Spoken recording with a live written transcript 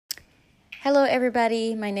Hello,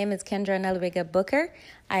 everybody. My name is Kendra Nalubega Booker.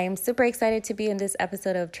 I am super excited to be in this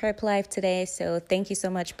episode of Trip Life today. So thank you so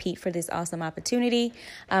much, Pete, for this awesome opportunity.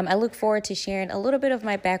 I look forward to sharing a little bit of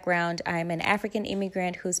my background. I'm an African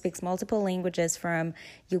immigrant who speaks multiple languages from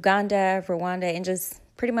Uganda, Rwanda, and just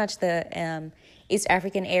pretty much the East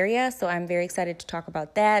African area. So I'm very excited to talk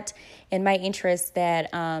about that and my interests that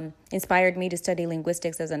inspired me to study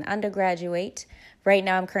linguistics as an undergraduate. Right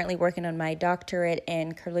now, I'm currently working on my doctorate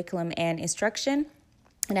in curriculum and instruction.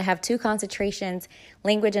 And I have two concentrations,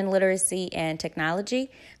 language and literacy and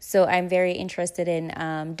technology. So I'm very interested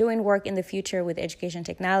in doing work in the future with education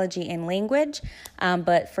technology and language.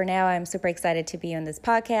 But for now, I'm super excited to be on this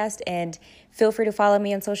podcast. And feel free to follow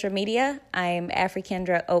me on social media. I'm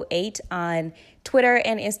AfriKendra08 on Twitter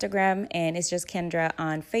and Instagram. And it's just Kendra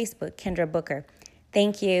on Facebook, Kendra Booker.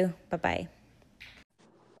 Thank you. Bye-bye.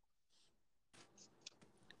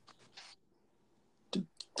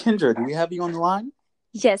 Kendra, do we have you on the line?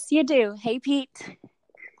 Yes, you do. Hey, Pete.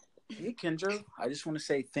 Hey, Kendra. I just want to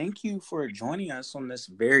say thank you for joining us on this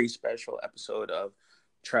very special episode of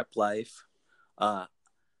Trep Life. I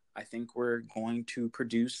think we're going to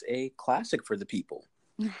produce a classic for the people.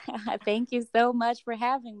 Thank you so much for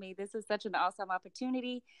having me. This is such an awesome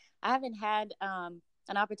opportunity. I haven't had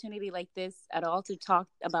an opportunity like this at all to talk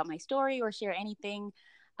about my story or share anything.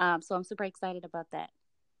 So I'm super excited about that.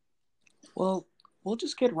 Well, we'll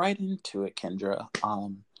just get right into it, Kendra.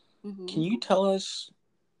 Can you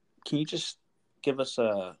just give us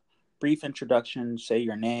a brief introduction, say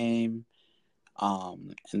your name,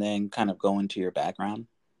 and then kind of go into your background?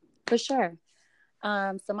 For sure.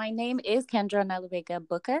 So my name is Kendra Nalubega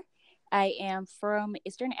Booker. I am from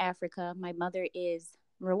Eastern Africa. My mother is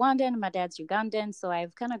Rwandan, my dad's Ugandan. So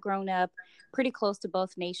I've kind of grown up pretty close to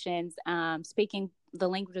both nations, speaking the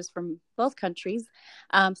languages from both countries.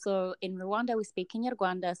 So in Rwanda, we speak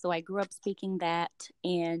Kinyarwanda. So I grew up speaking that.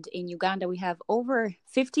 And in Uganda, we have over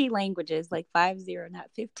 50 languages, like 50,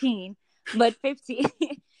 not 15, but 50.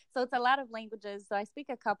 So it's a lot of languages. So I speak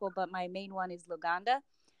a couple, but my main one is Luganda.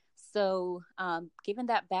 So given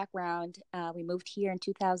that background, we moved here in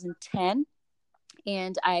 2010.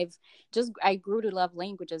 And I grew to love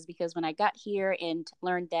languages because when I got here and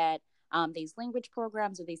learned that these language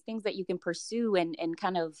programs or these things that you can pursue and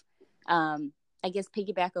kind of, I guess,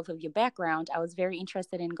 piggyback off of your background, I was very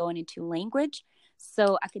interested in going into language.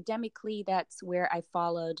 So academically, that's where I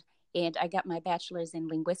followed, and I got my bachelor's in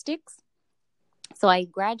linguistics. So I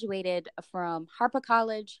graduated from Harper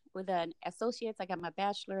College with an associate's. I got my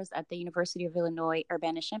bachelor's at the University of Illinois,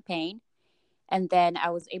 Urbana-Champaign. And then I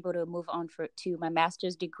was able to move on to my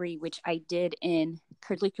master's degree, which I did in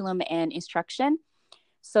curriculum and instruction.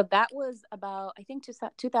 So that was about, I think,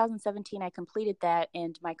 2017, I completed that.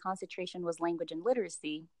 And my concentration was language and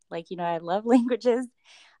literacy. I love languages.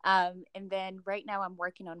 And then right now I'm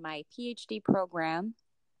working on my PhD program,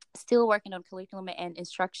 still working on curriculum and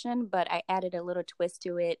instruction, but I added a little twist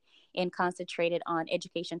to it and concentrated on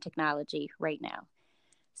education technology right now.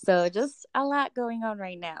 So just a lot going on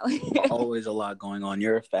right now. Always a lot going on.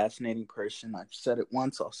 You're a fascinating person. I've said it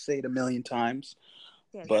once. I'll say it a million times.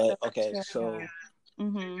 Yes, but okay, so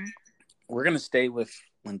we're going to stay with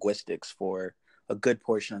linguistics for a good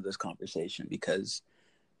portion of this conversation because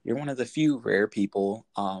you're one of the few rare people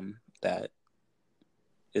that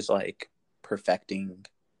is like perfecting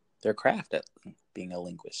their craft at being a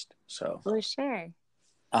linguist. So for sure.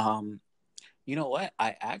 You know what?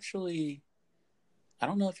 I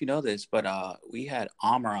don't know if you know this, but we had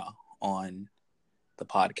Amra on the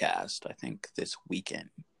podcast, I think, this weekend.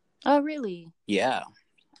 Oh, really? Yeah.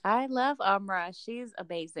 I love Amra. She's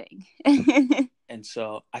amazing. And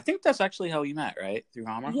so I think that's actually how we met, right? Through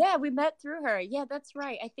Amra? Yeah, we met through her. Yeah, that's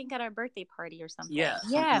right. I think at our birthday party or something. Yeah,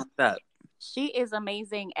 something like that. She is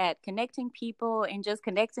amazing at connecting people and just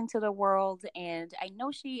connecting to the world. And I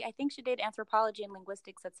think she did anthropology and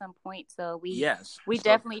linguistics at some point. So we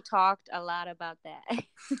definitely talked a lot about that.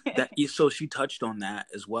 So she touched on that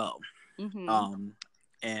as well. Mm-hmm.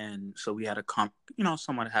 And so we had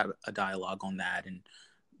someone had a dialogue on that and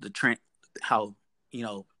how,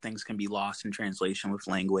 things can be lost in translation with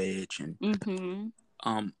language. And,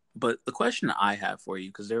 but the question I have for you,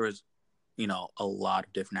 because there was, a lot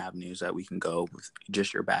of different avenues that we can go with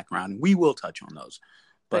just your background. We will touch on those.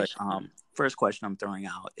 But first question I'm throwing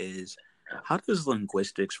out is, how does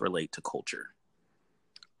linguistics relate to culture?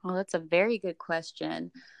 Well, that's a very good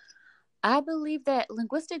question. I believe that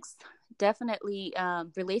linguistics definitely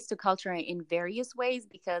relates to culture in various ways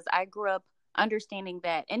because I grew up understanding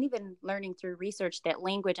that and even learning through research that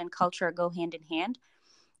language and culture go hand in hand.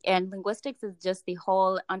 And linguistics is just the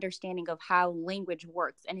whole understanding of how language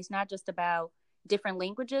works. And it's not just about different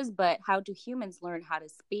languages, but how do humans learn how to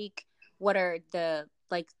speak? What are the,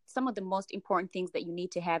 like, some of the most important things that you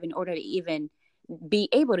need to have in order to even be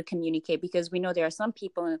able to communicate? Because we know there are some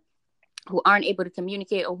people who aren't able to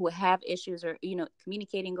communicate, or who have issues, or,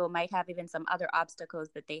 communicating, or might have even some other obstacles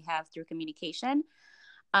that they have through communication.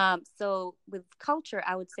 So with culture,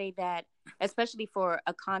 I would say that, especially for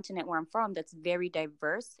a continent where I'm from, that's very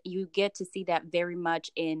diverse, you get to see that very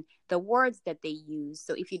much in the words that they use.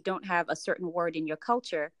 So if you don't have a certain word in your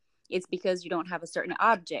culture, it's because you don't have a certain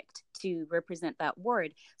object to represent that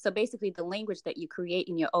word. So basically, the language that you create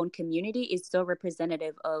in your own community is so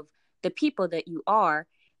representative of the people that you are,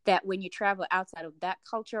 that when you travel outside of that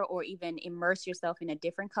culture, or even immerse yourself in a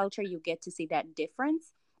different culture, you get to see that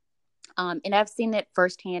difference. And I've seen it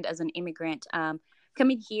firsthand as an immigrant,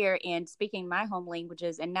 coming here and speaking my home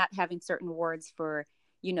languages and not having certain words for,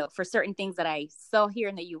 for certain things that I saw here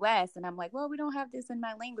in the US. And I'm like, well, we don't have this in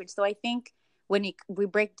my language. So I think when we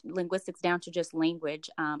break linguistics down to just language,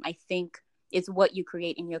 I think it's what you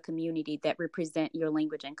create in your community that represent your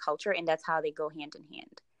language and culture. And that's how they go hand in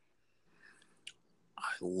hand.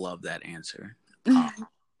 I love that answer.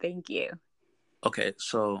 Thank you. Okay,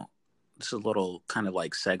 so this is a little kind of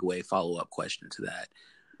like segue follow-up question to that.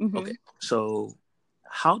 Mm-hmm. Okay, so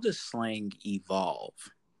how does slang evolve?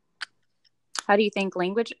 How do you think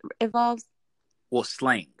language evolves? Well,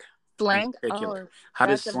 slang. Slang? Oh, how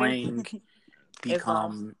does slang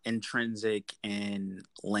become intrinsic in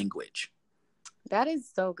language? That is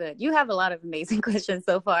so good. You have a lot of amazing questions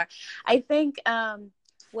so far. I think,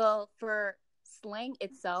 well, for slang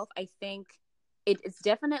itself, I think it's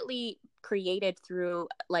definitely created through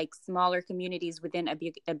like smaller communities within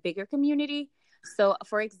a bigger community. So,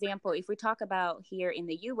 for example, if we talk about here in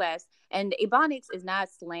the U.S., and Ebonics is not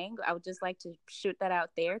slang, I would just like to shoot that out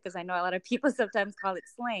there, because I know a lot of people sometimes call it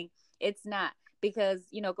slang. It's not, because,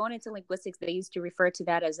 going into linguistics, they used to refer to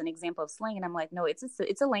that as an example of slang. And I'm like, no, it's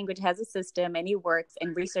a language, has a system, and it works,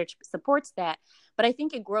 and research supports that. But I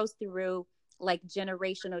think it grows through like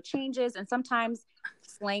generational changes. And sometimes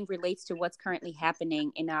slang relates to what's currently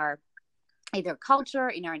happening in our either culture,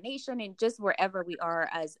 in our nation, and just wherever we are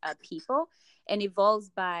as a people, and evolves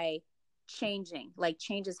by changing. Like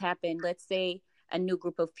changes happen. Let's say a new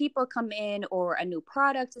group of people come in, or a new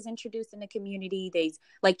product is introduced in the community. There's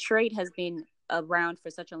like trade has been around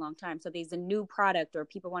for such a long time. So there's a new product, or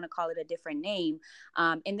people want to call it a different name.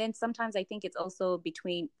 And then sometimes I think it's also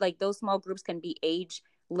between, like, those small groups can be age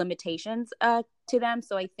limitations to them.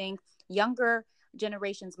 So I think younger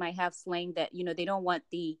generations might have slang that, they don't want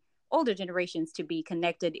the older generations to be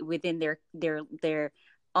connected within their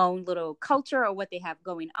own little culture or what they have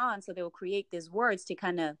going on. So they will create these words to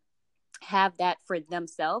kind of have that for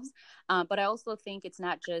themselves. But I also think it's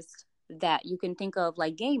not just that. You can think of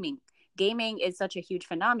like gaming. Gaming is such a huge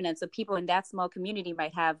phenomenon. So people in that small community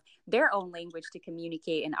might have their own language to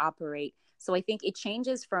communicate and operate. So I think it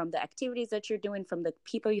changes from the activities that you're doing, from the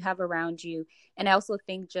people you have around you. And I also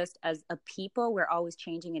think just as a people, we're always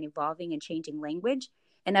changing and evolving and changing language.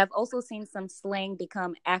 And I've also seen some slang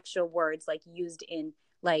become actual words, like used in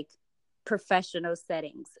like professional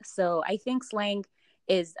settings. So I think slang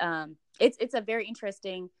is it's a very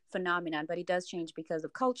interesting phenomenon, but it does change because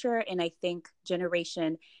of culture, and I think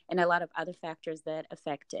generation, and a lot of other factors that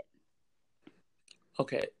affect it.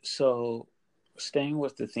 Okay, so staying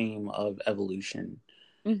with the theme of evolution,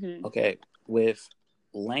 okay, with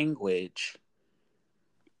language,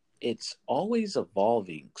 it's always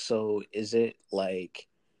evolving. So is it like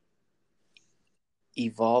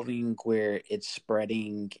evolving where it's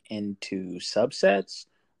spreading into subsets,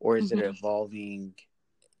 or is it evolving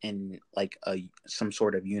in like some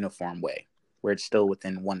sort of uniform way where it's still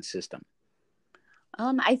within one system?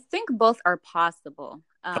 I think both are possible.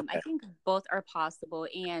 I think both are possible.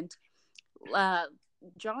 And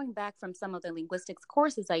drawing back from some of the linguistics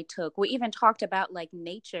courses I took, we even talked about like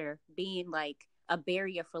nature being like a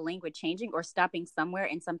barrier for language changing or stopping somewhere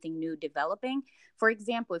and something new developing. For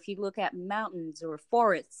example, if you look at mountains or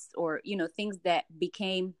forests, or, things that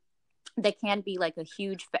can be like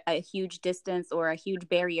a huge distance or a huge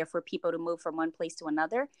barrier for people to move from one place to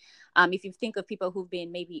another. If you think of people who've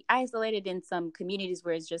been maybe isolated in some communities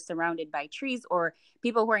where it's just surrounded by trees, or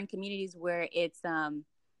people who are in communities where it's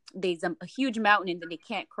there's a huge mountain and then they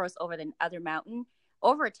can't cross over the other mountain.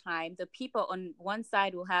 Over time, the people on one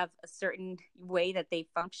side will have a certain way that they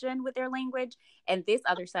function with their language, and this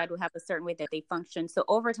other side will have a certain way that they function. So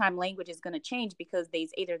over time, language is going to change because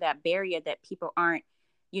there's either that barrier that people aren't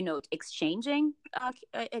exchanging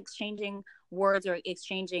words, or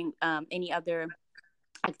exchanging any other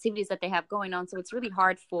activities that they have going on. So it's really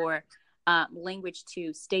hard for language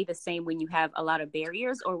to stay the same when you have a lot of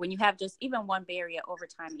barriers, or when you have just even one barrier. Over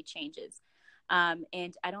time it changes.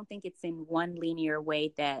 And I don't think it's in one linear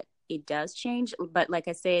way that it does change. But like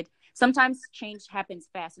I said, sometimes change happens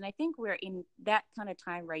fast. And I think we're in that kind of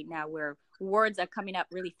time right now where words are coming up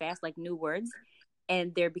really fast, like new words,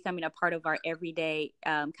 and they're becoming a part of our everyday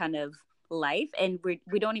kind of life. And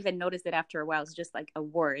we don't even notice it after a while. It's just like a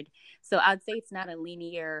word. So I'd say it's not a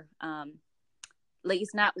linear, like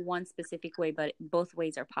it's not one specific way, but both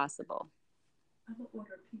ways are possible. I will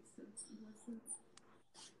order pizzas.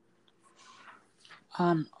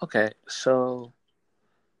 Okay, so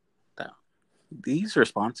these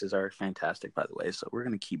responses are fantastic, by the way, so we're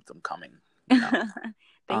going to keep them coming.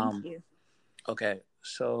 Thank you. Okay,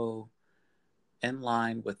 so in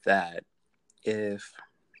line with that, if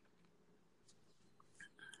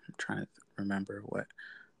I'm trying to remember what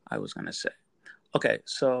I was going to say. Okay,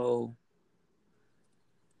 so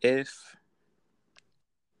if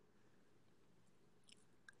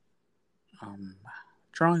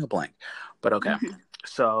drawing a blank, but okay.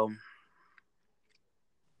 So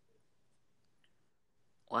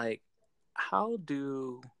like how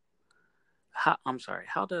does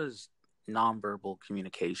nonverbal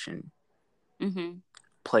communication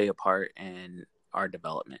play a part in our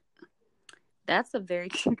development? That's a very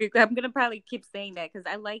good. I'm gonna probably keep saying that because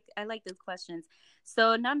I like those questions.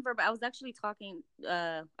 So nonverbal. I was actually talking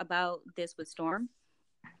about this with Storm,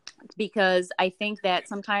 because I think that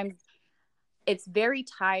sometimes it's very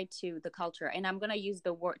tied to the culture. And I'm gonna use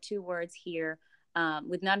the two words here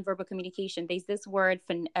with nonverbal communication. There's this word,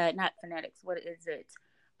 not phonetics. What is it?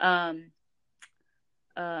 I'm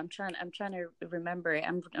trying to remember it.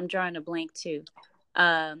 I'm drawing a blank too.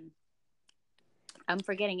 I'm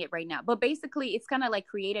forgetting it right now, but basically it's kind of like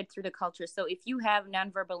created through the culture. So if you have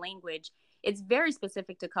nonverbal language, it's very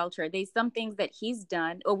specific to culture. There's some things that he's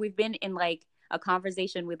done, or we've been in like a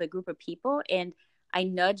conversation with a group of people, and I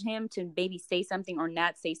nudge him to maybe say something or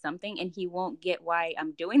not say something, and he won't get why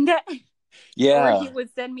I'm doing that. Yeah. Or he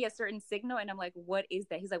would send me a certain signal, and I'm like, what is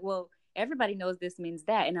that? He's like, well, everybody knows this means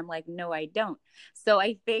that. And I'm like, no, I don't. So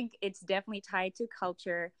I think it's definitely tied to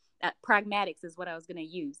culture. Pragmatics is what I was going to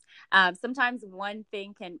use. Sometimes one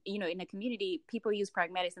thing can, in a community, people use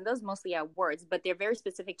pragmatics, and those mostly are words, but they're very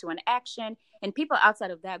specific to an action. And people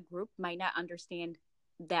outside of that group might not understand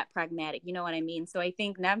that pragmatic. You know what I mean? So I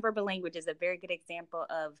think nonverbal language is a very good example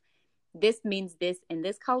of this means this in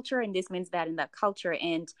this culture, and this means that in that culture.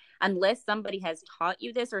 And unless somebody has taught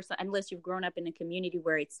you this, or unless you've grown up in a community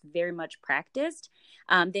where it's very much practiced,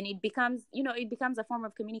 then it becomes a form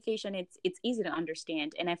of communication. It's easy to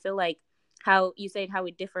understand. And I feel like how you said how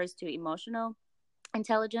it differs to emotional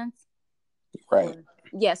intelligence. Right.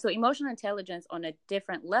 Yeah. So emotional intelligence on a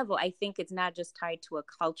different level, I think it's not just tied to a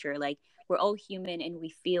culture. Like, we're all human and we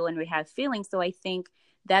feel and we have feelings. So I think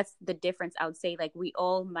that's the difference. I would say, like, we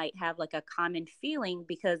all might have like a common feeling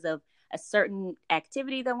because of a certain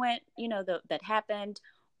activity that went, that happened,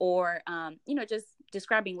 or, just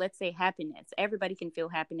describing, let's say, happiness. Everybody can feel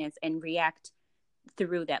happiness and react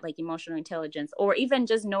through that, like emotional intelligence, or even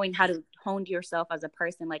just knowing how to hone yourself as a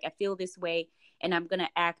person. Like, I feel this way and I'm going to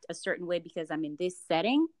act a certain way because I'm in this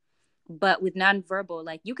setting. But with nonverbal,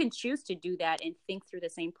 like, you can choose to do that and think through the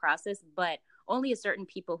same process, but only a certain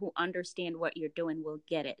people who understand what you're doing will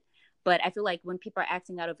get it. But I feel like when people are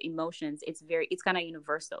acting out of emotions, it's kind of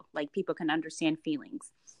universal. Like, people can understand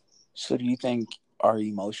feelings. So do you think our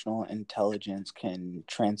emotional intelligence can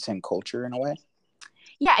transcend culture in a way?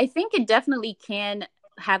 Yeah, I think it definitely can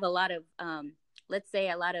have a lot of, let's say,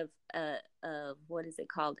 a lot of, what is it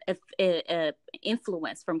called?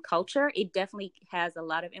 Influence from culture. It definitely has a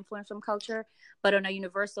lot of influence from culture, but on a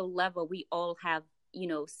universal level, we all have,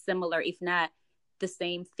 similar, if not the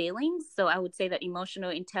same feelings. So I would say that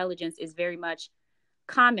emotional intelligence is very much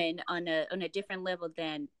common on a different level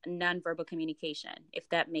than nonverbal communication, if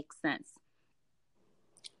that makes sense.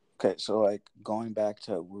 Okay, so like going back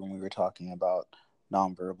to when we were talking about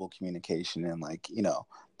nonverbal communication and like,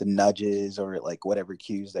 the nudges or like whatever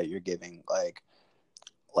cues that you're giving, like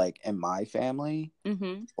in my family,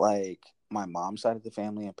 like my mom's side of the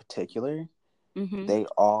family in particular, they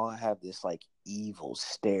all have this like evil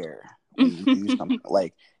stare when you do something.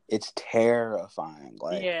 Like, it's terrifying.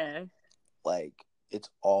 Like, yeah, like it's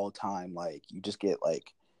all time. Like, you just get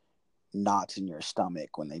like knots in your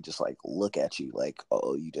stomach when they just like look at you like,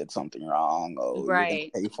 oh, you did something wrong. Oh, right. You're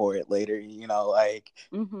gonna pay for it later. Like,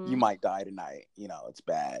 you might die tonight. It's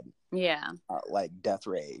bad. Yeah. Like death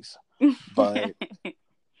rays. But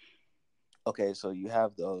okay, so you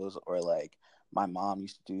have those, or like my mom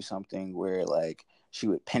used to do something where like she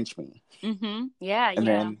would pinch me. Yeah, and yeah.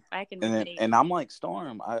 then I can and then relate. and I'm like,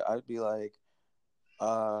 Storm, I'd be like,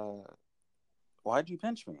 why'd you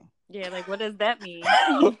pinch me? Yeah, like what does that mean?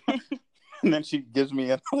 And then she gives me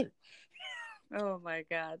another. Oh my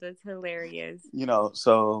God, that's hilarious.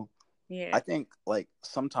 So Yeah. I think like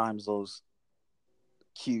sometimes those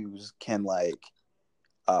cues can like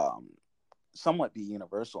somewhat be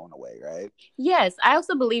universal in a way, right? Yes, I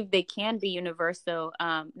also believe they can be universal.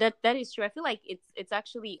 That is true. I feel like it's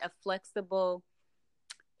actually a flexible.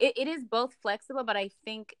 It is both flexible, but I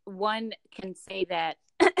think one can say that.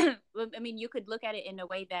 I mean, you could look at it in a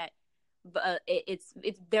way that it's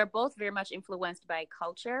they're both very much influenced by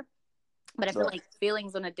culture, but I feel Right. like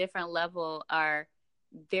feelings on a different level are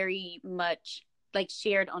very much like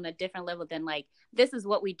shared on a different level than like this is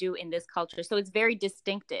what we do in this culture. So it's very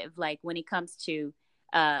distinctive. Like when it comes to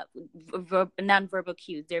nonverbal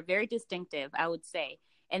cues, they're very distinctive, I would say.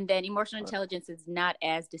 And then emotional intelligence is not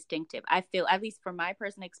as distinctive. I feel, at least from my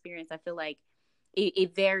personal experience, I feel like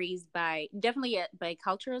it varies by definitely by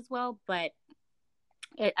culture as well, but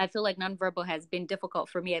I feel like nonverbal has been difficult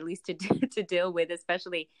for me, at least to deal with,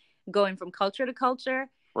 especially going from culture to culture.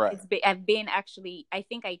 Right. I've been actually, I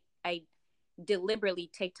think I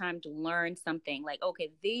deliberately take time to learn something like,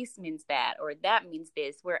 okay, this means that, or that means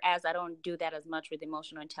this. Whereas I don't do that as much with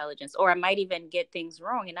emotional intelligence, or I might even get things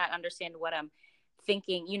wrong and not understand what I'm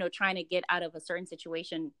thinking, trying to get out of a certain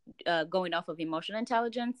situation, going off of emotional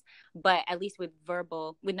intelligence. But at least with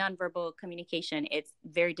nonverbal communication, it's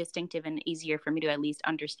very distinctive and easier for me to at least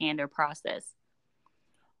understand or process.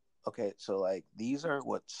 Okay, so like these are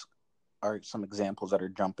some examples that are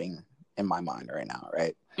jumping in my mind right now,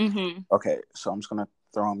 right? Okay, so I'm just gonna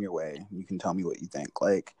throw them your way. You can tell me what you think.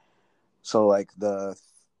 Like, so like the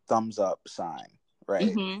thumbs up sign,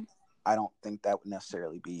 right? I don't think that would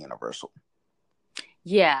necessarily be universal.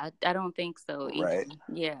 Yeah, I don't think so either. Right.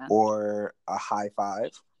 Yeah. Or a high five.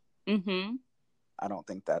 I don't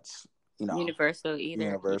think that's universal either.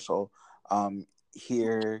 Universal.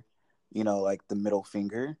 Here, like the middle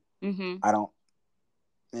finger. I don't.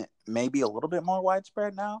 Maybe a little bit more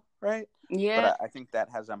widespread now, right? Yeah. But I think that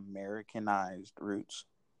has Americanized roots,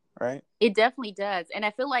 right? It definitely does. And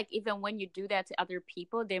I feel like even when you do that to other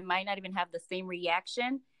people, they might not even have the same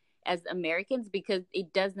reaction as Americans because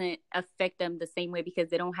it doesn't affect them the same way because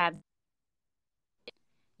they don't have,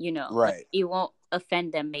 right. Like it won't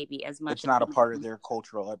offend them maybe as much. It's not a part of their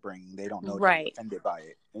cultural upbringing. They don't know to be offended by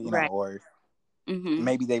it, or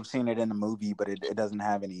maybe they've seen it in a movie, but it doesn't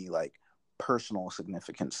have any like personal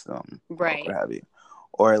significance to them, right? Or what have you,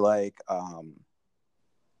 or like I'll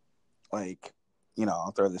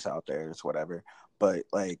throw this out there, it's whatever, but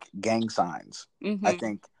like gang signs, I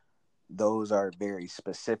think those are very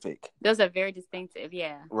specific. Those are very distinctive,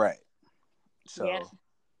 yeah. Right. So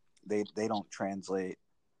they don't translate.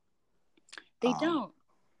 They don't.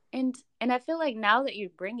 And I feel like now that you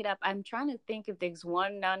bring it up, I'm trying to think if there's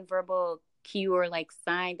one nonverbal cue or like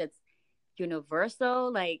sign that's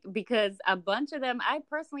universal, like because a bunch of them I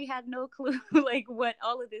personally had no clue like what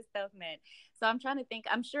all of this stuff meant. So I'm trying to think.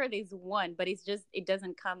 I'm sure there's one, but it's just it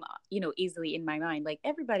doesn't come easily in my mind. Like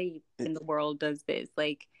everybody in the world does this.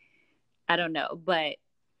 Like I don't know, but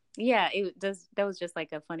yeah, it does. That was just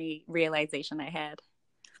like a funny realization I had.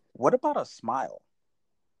 What about a smile?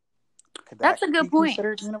 Could That's a good point.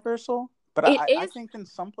 Considered universal? But I think in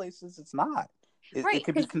some places it's not. It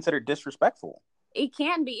could be considered disrespectful. It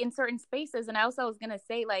can be in certain spaces. And I also was going to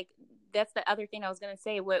say, like, that's the other thing I was going to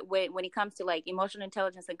say when it comes to like emotional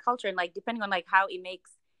intelligence and culture and like depending on like how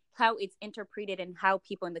it's interpreted and how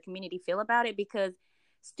people in the community feel about it. Because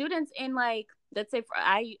students in like, let's say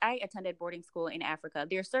I attended boarding school in Africa.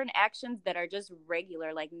 There are certain actions that are just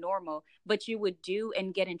regular, like normal, but you would do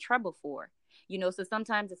and get in trouble for. So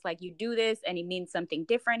sometimes it's like you do this and it means something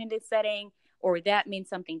different in this setting, or that means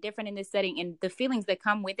something different in this setting. And the feelings that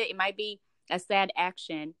come with it might be a sad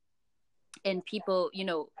action. And people in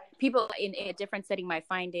a different setting might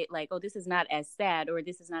find it like, oh, this is not as sad or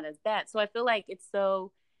this is not as bad. So I feel like it's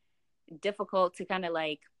so difficult to kind of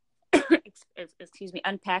like,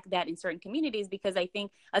 unpack that in certain communities because I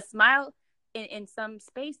think a smile in some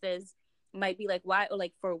spaces might be like why, or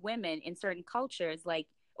like for women in certain cultures, like,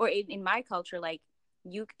 or in my culture, like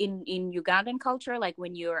you in Ugandan culture, like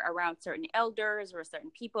when you're around certain elders or certain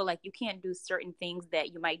people, like you can't do certain things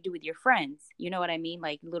that you might do with your friends. You know what I mean?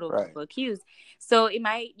 Like little cues. So it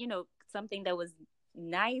might, something that was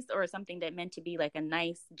nice or something that meant to be like a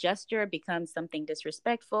nice gesture becomes something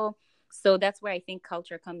disrespectful. So that's where I think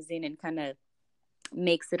culture comes in and kind of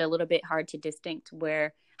makes it a little bit hard to distinct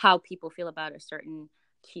where how people feel about a certain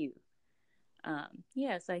cue.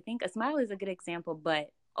 Yeah, so I think a smile is a good example, but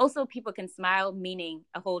also people can smile meaning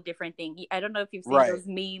a whole different thing. I don't know if you've seen those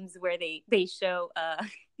memes where they show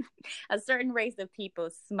a certain race of people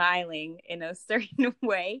smiling in a certain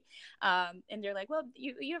way, and they're like, well,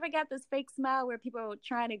 you ever got this fake smile where people are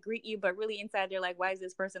trying to greet you, but really inside they're like, why is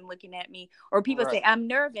this person looking at me? Or people say, I'm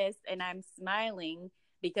nervous and I'm smiling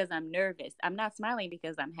because I'm nervous. I'm not smiling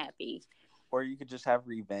because I'm happy. Or you could just have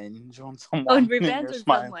revenge on someone. Oh, revenge on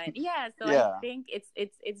someone. Yeah. So I think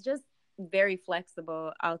it's just very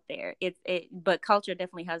flexible out there. But culture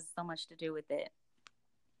definitely has so much to do with it.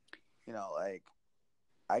 You know, like,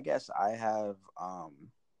 I guess I have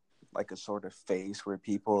like a sort of face where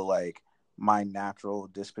people, like, my natural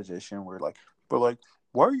disposition were like, but like,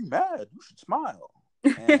 why are you mad? You should smile.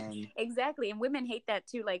 And exactly. And women hate that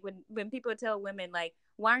too. Like when people tell women like,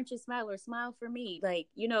 why aren't you smile or smile for me? Like,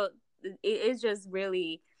 you know, it is just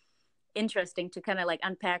really interesting to kind of like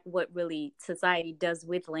unpack what really society does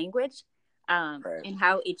with language, and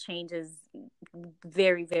how it changes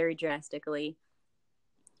very, very drastically.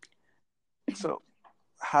 So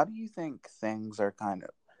how do you think things are kind of,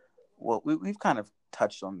 well, we've kind of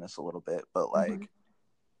touched on this a little bit, but like,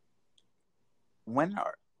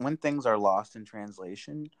 when things are lost in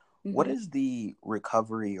translation, what is the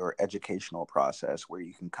recovery or educational process where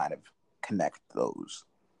you can kind of connect those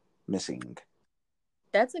missing?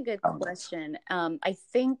 That's a good question. I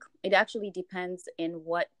think it actually depends in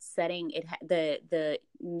what setting the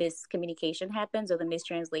miscommunication happens or the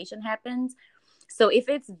mistranslation happens. So if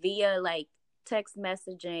it's via like text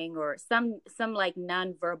messaging or some like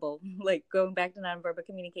nonverbal, like going back to nonverbal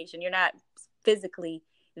communication, you're not physically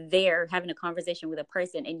there having a conversation with a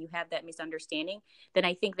person and you have that misunderstanding, then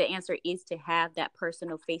I think the answer is to have that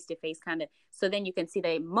personal face-to-face kind of, so then you can see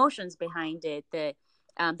the emotions behind it, the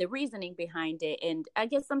reasoning behind it, and I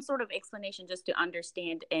guess some sort of explanation just to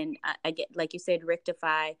understand and I get, like you said,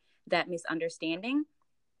 rectify that misunderstanding.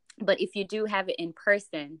 But if you do have it in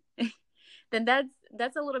person, then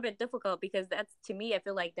that's a little bit difficult, because that's, to me, I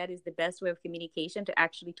feel like that is the best way of communication, to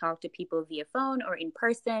actually talk to people via phone or in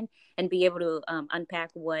person and be able to unpack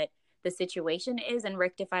what the situation is and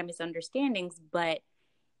rectify misunderstandings. But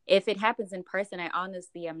if it happens in person, I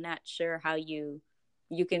honestly am not sure how you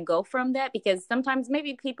can go from that, because sometimes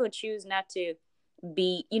maybe people choose not to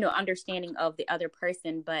be, understanding of the other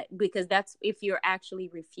person, but because that's if you're actually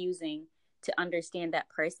refusing to understand that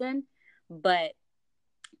person. But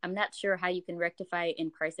I'm not sure how you can rectify it in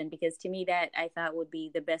person, because to me that I thought would be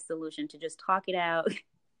the best solution, to just talk it out,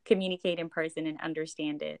 communicate in person and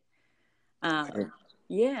understand it.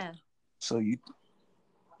 Yeah. So you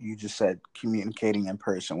just said communicating in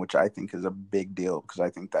person, which I think is a big deal, because I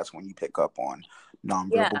think that's when you pick up on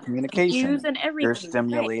nonverbal communication. And everything. You're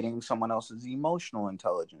stimulating someone else's emotional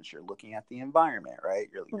intelligence. You're looking at the environment, right?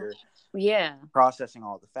 You're processing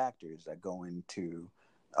all the factors that go into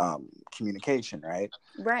communication, right?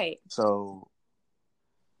 Right. So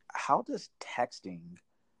how does texting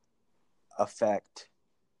affect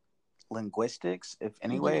linguistics, if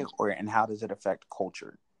any way, and how does it affect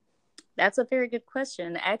culture? That's a very good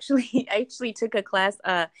question. I actually took a class.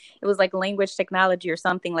 It was like language technology or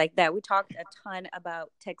something like that. We talked a ton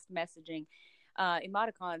about text messaging.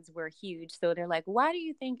 Emoticons were huge. So they're like, why do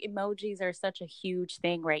you think emojis are such a huge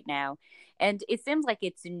thing right now? And it seems like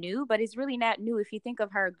it's new, but it's really not new. If you think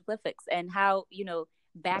of hieroglyphics and how,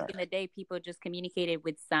 back in the day, people just communicated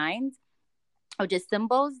with signs or just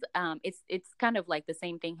symbols, it's kind of like the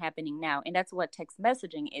same thing happening now, and that's what text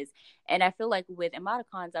messaging is. And I feel like with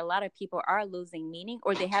emoticons, a lot of people are losing meaning,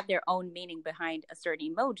 or they have their own meaning behind a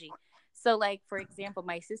certain emoji. So like, for example,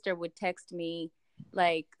 my sister would text me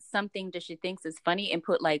like something that she thinks is funny and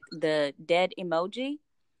put like the dead emoji,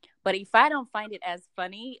 but if I don't find it as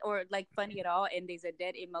funny or like funny at all and there's a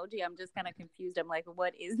dead emoji, I'm just kind of confused. I'm like,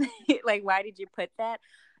 what is it? Like, why did you put that?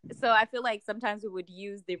 So I feel like sometimes we would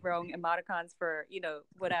use the wrong emoticons for,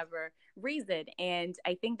 whatever reason. And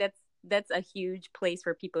I think that's a huge place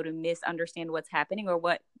for people to misunderstand what's happening or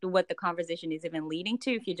what the conversation is even leading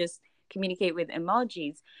to if you just communicate with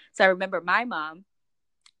emojis. So I remember my mom,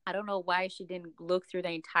 I don't know why she didn't look through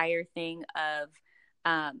the entire thing of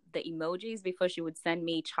the emojis before she would send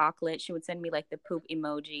me chocolate. She would send me like the poop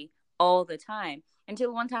emoji all the time.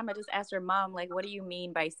 Until one time I just asked her, Mom, like, what do you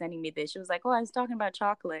mean by sending me this? She was like, oh, I was talking about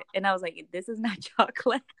chocolate. And I was like, this is not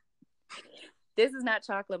chocolate. This is not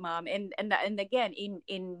chocolate, Mom. And again,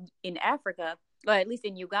 in Africa, or at least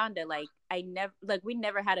in Uganda, like we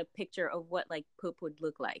never had a picture of what like poop would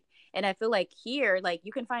look like. And I feel like here, like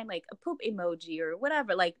you can find like a poop emoji or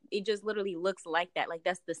whatever, like it just literally looks like that. Like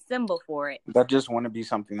that's the symbol for it. That just wouldn't be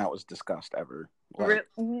something that was discussed ever. Like,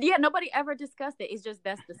 yeah, nobody ever discussed it. It's just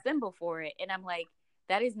that's the symbol for it. And I'm like,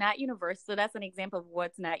 that is not universal. So that's an example of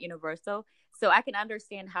what's not universal. So I can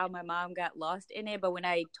understand how my mom got lost in it. But when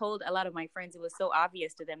I told a lot of my friends, it was so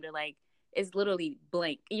obvious to them. They're like, it's literally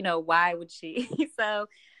blank. Why would she? So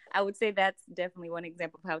I would say that's definitely one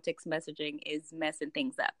example of how text messaging is messing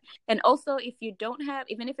things up. And also, if you don't have,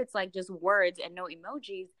 even if it's like just words and no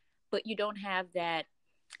emojis, but you don't have that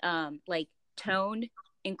like tone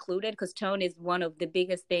included, because tone is one of the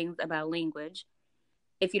biggest things about language.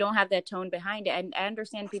 If you don't have that tone behind it, and I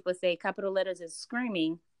understand people say capital letters is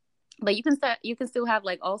screaming, but you can still have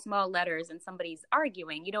like all small letters and somebody's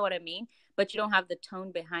arguing, you know what I mean? But you don't have the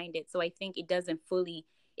tone behind it. So I think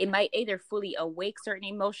it might either fully awake certain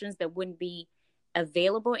emotions that wouldn't be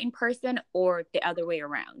available in person, or the other way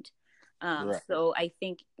around. right. So I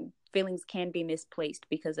think feelings can be misplaced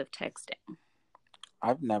because of texting.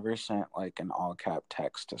 I've never sent like an all cap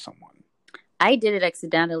text to someone. I did it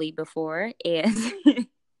accidentally before, and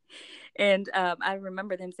and I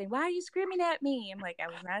remember them saying, "Why are you screaming at me?" I'm like, "I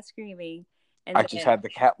was not screaming." And I just had the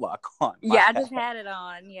cap lock on. yeah, I just had it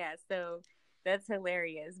on. Yeah, so that's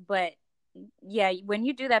hilarious. But yeah, when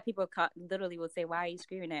you do that, people literally will say, "Why are you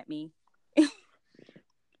screaming at me?"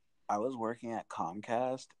 I was working at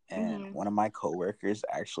Comcast, and Mm-hmm. one of my coworkers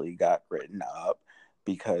actually got written up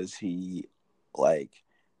because he like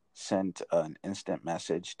sent an instant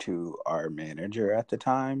message to our manager at the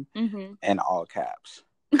time Mm-hmm. in all caps.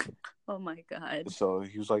 Oh my God. So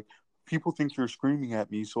he was like, "People think you're screaming at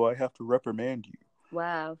me, so I have to reprimand you."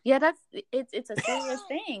 Wow. Yeah, it's a serious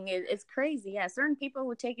thing. It's crazy. Yeah, certain people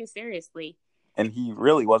would take it seriously. And he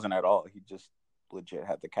really wasn't at all. He just legit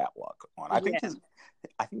had the cap lock on. Yeah.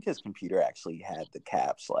 I think his computer actually had the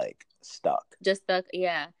caps like stuck. Just stuck.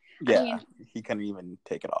 Yeah. Yeah, I mean, he couldn't even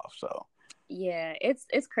take it off. So yeah,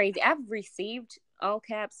 it's crazy. I've received all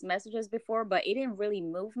caps messages before, but it didn't really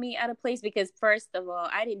move me out of place because first of all,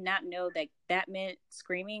 I did not know that that meant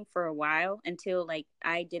screaming for a while until like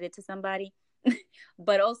I did it to somebody.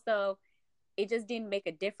 But also, it just didn't make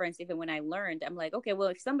a difference even when I learned. I'm like, okay, well,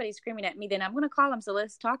 if somebody's screaming at me, then I'm gonna call them. So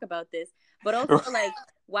let's talk about this. But also, like,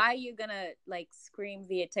 why are you gonna like scream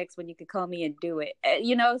via text when you could call me and do it?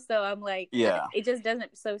 So I'm like, yeah, it just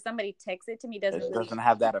doesn't. So if somebody texts it to me, it doesn't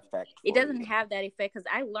have that effect. it For doesn't you. have that effect because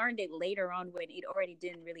I learned it later on when it already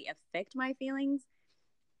didn't really affect my feelings.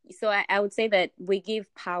 So I would say that we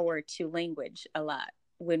give power to language a lot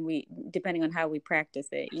depending on how we practice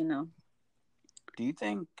it. Do you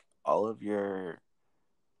think all of your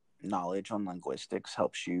knowledge on linguistics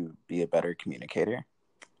helps you be a better communicator?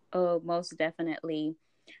 Oh, most definitely.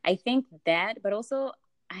 I think that, but also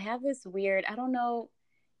I have this weird, I don't know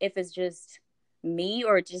if it's just me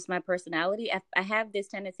or just my personality. I have this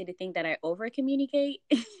tendency to think that I over communicate.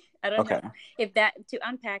 I don't know Okay. if to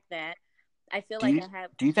unpack that, I feel Do like you I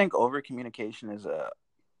have. do you think over communication is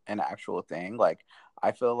an actual thing? Like,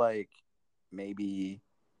 I feel like maybe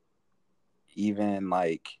even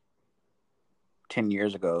like 10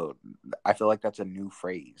 years ago, I feel like that's a new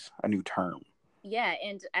phrase, a new term. Yeah,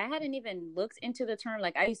 and I hadn't even looked into the term.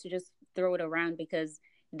 Like I used to just throw it around because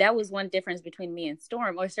that was one difference between me and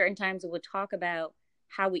Storm. Or certain times we would talk about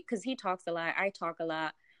because he talks a lot, I talk a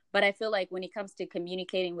lot. But I feel like when it comes to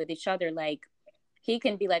communicating with each other, like he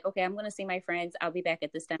can be like, okay, I'm going to see my friends. I'll be back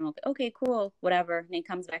at this time. Okay, cool, whatever. And he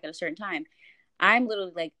comes back at a certain time. I'm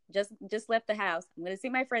literally like, just left the house. I'm going to see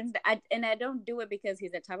my friends. And I don't do it because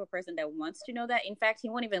he's the type of person that wants to know that. In fact, he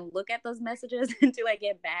won't even look at those messages until I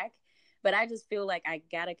get back. But I just feel like I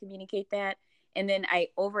got to communicate that. And then I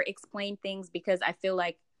over explain things because I feel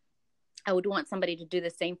like I would want somebody to do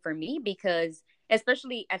the same for me because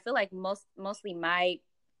especially I feel like mostly my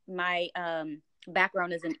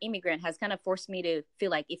background as an immigrant has kind of forced me to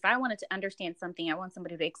feel like if I wanted to understand something, I want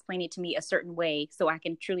somebody to explain it to me a certain way so I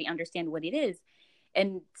can truly understand what it is.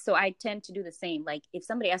 And so I tend to do the same. Like if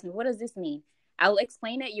somebody asks me, what does this mean? I'll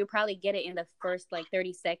explain it. You'll probably get it in the first like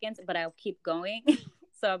 30 seconds, but I'll keep going.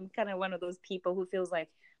 So I'm kind of one of those people who feels like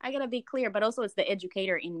I got to be clear, but also it's the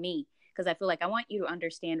educator in me because I feel like I want you to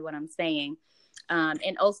understand what I'm saying.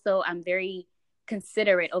 And also I'm very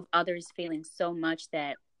considerate of others' feelings so much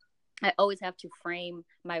that I always have to frame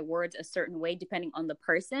my words a certain way depending on the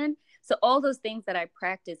person. So all those things that I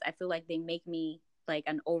practice, I feel like they make me like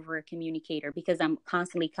an over communicator because I'm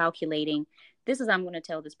constantly calculating this is how I'm going to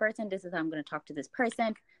tell this person, this is how I'm going to talk to this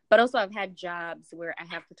person. But also I've had jobs where I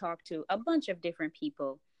have to talk to a bunch of different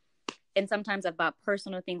people. And sometimes about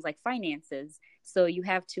personal things like finances. So you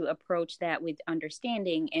have to approach that with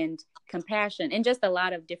understanding and compassion and just a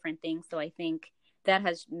lot of different things. So I think that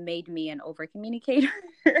has made me an over communicator.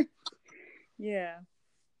 Yeah.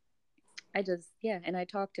 And I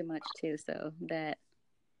talk too much too, so that.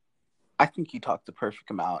 I think you talk the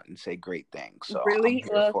perfect amount and say great things, so I'm Really? here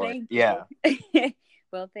Well, for it. thank Yeah. you.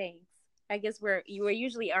 Well, thanks. I guess you were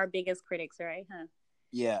usually our biggest critics, right? Huh?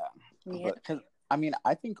 Yeah. Yeah. But, 'cause, I mean,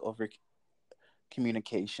 I think over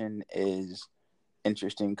communication is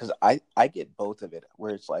interesting because I get both of it,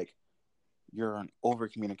 where it's like you're an over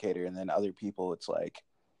communicator, and then other people, it's like,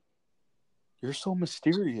 you're so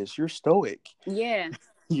mysterious, you're stoic. Yeah.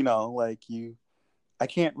 Like I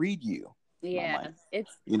can't read you. And I'm Yeah. like,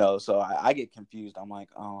 It's so I get confused. I'm like,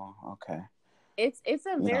 oh, okay. it's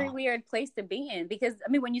a very weird place to be in, because I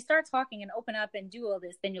mean, when you start talking and open up and do all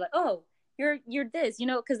this, then you're like, oh, you're this,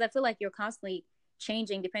 because I feel like you're constantly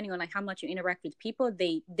changing depending on like how much you interact with people.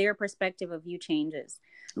 Their perspective of you changes.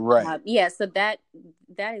 Right. Yeah. So that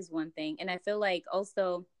is one thing, and I feel like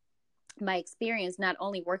also my experience not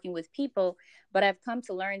only working with people, but I've come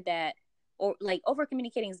to learn that, or like, over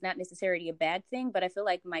communicating is not necessarily a bad thing, but I feel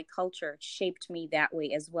like my culture shaped me that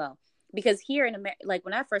way as well. Because here in America, like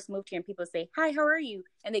when I first moved here and people say, hi, how are you?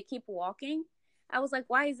 And they keep walking. I was like,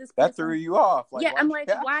 why is this That threw person? you off. Like, Yeah. why I'm did like,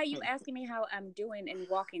 you why ask are you me? asking me how I'm doing and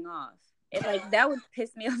walking off? It, like, that would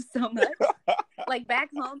piss me off so much. Like back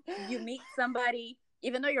home, you meet somebody,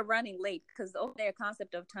 even though you're running late, because over there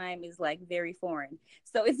concept of time is like very foreign.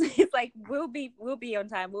 So it's like we'll be on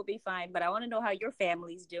time, we'll be fine. But I want to know how your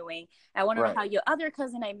family's doing. I want to know Right. how your other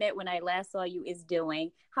cousin I met when I last saw you is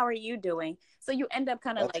doing. How are you doing? So you end up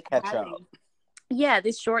kind of Let's like catch up. having, yeah,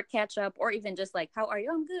 this short catch up, or even just like, how are you?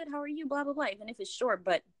 I'm good. How are you? Blah blah blah. Even if it's short,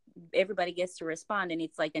 but everybody gets to respond, and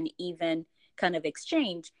it's like an even kind of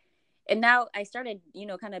exchange. And now I started,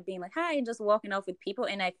 kind of being like, hi, and just walking off with people.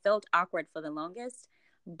 And I felt awkward for the longest,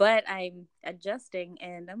 but I'm adjusting,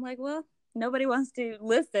 and I'm like, well, nobody wants to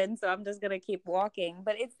listen, so I'm just going to keep walking.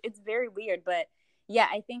 But it's very weird. But yeah,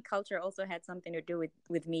 I think culture also had something to do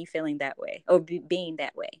with me feeling that way, or being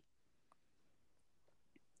that way.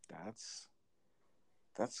 That's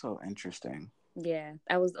so interesting. Yeah,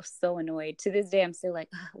 I was so annoyed. To this day, I'm still like,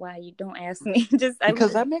 why you don't ask me?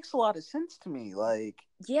 Because that makes a lot of sense to me. Like,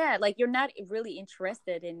 yeah, like you're not really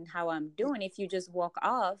interested in how I'm doing if you just walk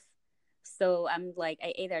off. So I'm like,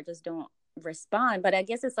 I either just don't respond, but I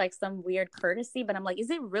guess it's like some weird courtesy. But I'm like, is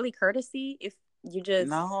it really courtesy if you just?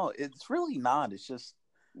 no, it's really not. It's just,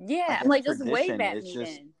 I Yeah, I'm guess, like, just wave tradition. at It's me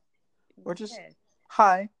just, then. or just Yeah,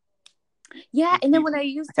 hi. yeah. And And then when I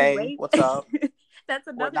used to hey, wave, what's up? that's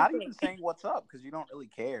Or another not thing. even saying what's up because you don't really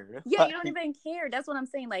care. Yeah, you Like, don't even care. That's what I'm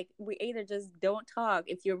saying. Like, we either just don't talk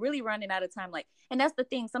if you're really running out of time. Like, and that's the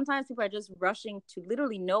thing. Sometimes people are just rushing to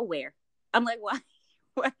literally nowhere. I'm like,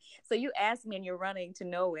 why? So you ask me and you're running to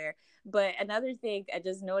nowhere. But another thing, I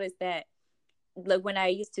just noticed that, like, when I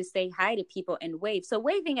used to say hi to people and wave. So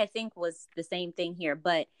waving, I think, was the same thing here.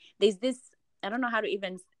 But there's this, I don't know how to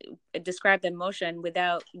even describe the emotion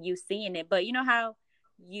without you seeing it. But you know how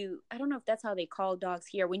I don't know if that's how they call dogs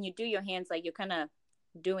here. When you do your hands, like, you're kind of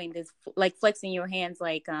doing this, like flexing your hands,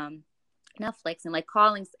 like, not flexing, like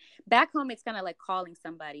calling. Back home, it's kind of like calling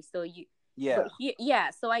somebody. So you, but yeah, here, yeah.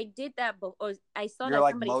 So I did that, but I saw you're that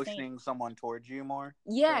like somebody saying, motioning someone towards you more.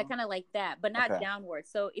 yeah, So, kind of like that, but not okay.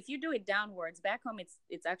 downwards. So if you do it downwards, back home,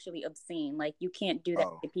 it's actually obscene. Like, you can't do that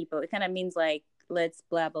Oh, to people. It kind of means like, let's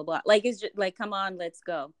blah blah blah. Like, it's just like, come on, let's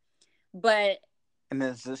go. But and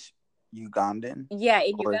is this Ugandan yeah,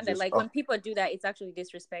 in or Uganda, just like when people do that, it's actually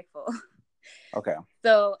disrespectful. okay?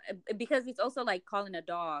 So because it's also like calling a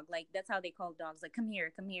dog, like that's how they call dogs, like, come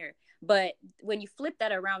here, come here. But when you flip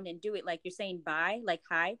that around and do it like you're saying bye, like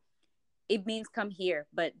hi, it means come here,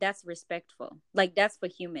 but that's respectful. Like, that's for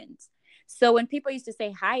humans. So when people used to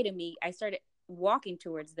say hi to me, I started walking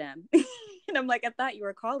towards them. And I'm like, I thought you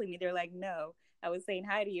were calling me. They're like, no, I was saying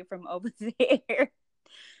hi to you from over there.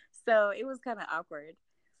 So it was kind of awkward.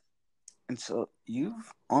 And so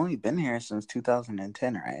you've only been here since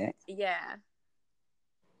 2010, right? Yeah.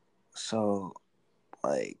 So,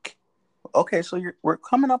 like, okay, so we're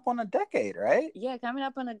coming up on a decade, right? Yeah, coming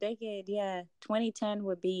up on a decade. Yeah. 2020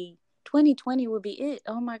 would be it.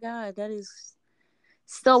 Oh my God. That is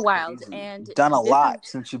so It's wild. crazy. And Done a this is, lot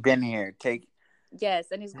since you've been here. yes.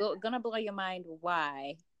 And it's gonna blow your mind.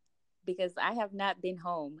 Why? Because I have not been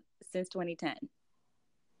home since 2010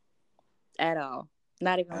 at all.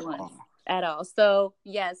 Not even At once all. at all. So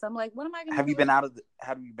yes, I'm like, what am I gonna Have do you been with?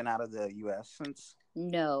 out of the U.S. since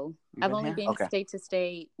No, you've I've been only here? been Okay. state to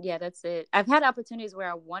state. Yeah, that's it. I've had opportunities where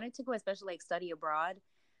I wanted to go, especially like study abroad,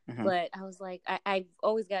 Hmm. but I was like, I've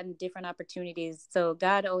always gotten different opportunities. So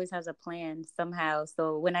God always has a plan somehow.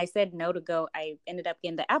 So when I said no to go, I ended up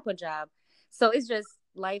getting the Apple job. So it's just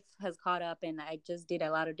life has caught up, and I just did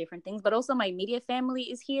a lot of different things. But also, my media family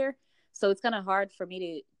is here. So it's kind of hard for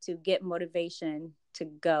me to get motivation to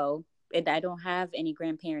go, and I don't have any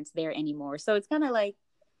grandparents there anymore. So it's kind of like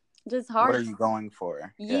just hard. What are you going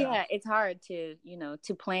for? Yeah, it's hard to,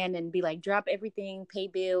 to plan and be like, drop everything, pay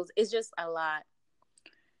bills. It's just a lot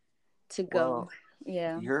to go. Well,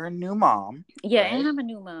 yeah. You're a new mom. Yeah, right? and I'm a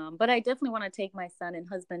new mom, but I definitely want to take my son and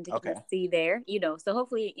husband to see there, So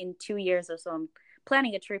hopefully in 2 years or so, I'm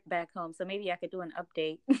planning a trip back home. So maybe I could do an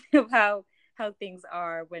update of how things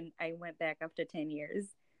are when I went back after 10 years.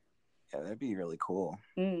 Yeah, that'd be really cool.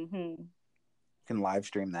 Mm-hmm. You can live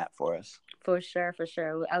stream that for us. For sure.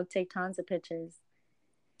 I'll take tons of pictures.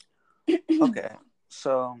 Okay,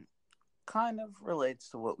 so kind of relates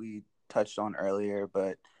to what we touched on earlier,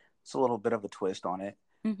 but it's a little bit of a twist on it.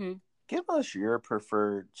 Mm-hmm. Give us your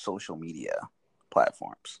preferred social media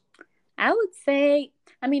platforms. I would say,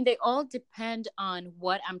 they all depend on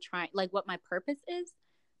what I'm trying, like what my purpose is.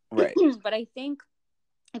 Right. But I think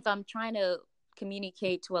if I'm trying to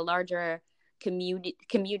communicate to a larger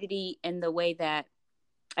community in the way that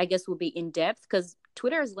I guess will be in depth, because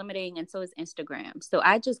Twitter is limiting and so is Instagram. So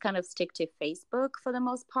I just kind of stick to Facebook for the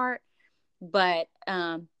most part. But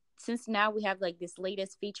since now we have like this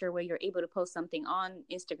latest feature where you're able to post something on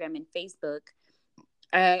Instagram and Facebook,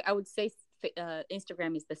 I would say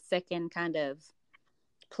Instagram is the second kind of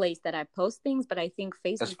place that I post things. But I think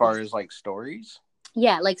Facebook, as far as like stories,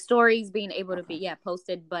 like stories being able to be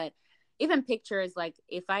posted. But even pictures, like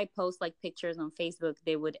if I post like pictures on Facebook,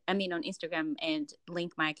 on Instagram and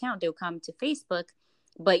link my account, they'll come to Facebook.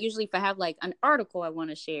 But usually if I have like an article I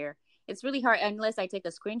want to share, it's really hard unless I take a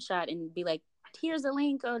screenshot and be like, here's a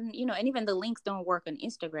link on, and even the links don't work on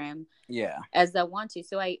Instagram as I want to.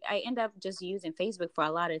 So I end up just using Facebook for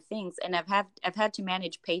a lot of things. And I've had to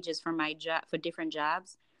manage pages for my job, for different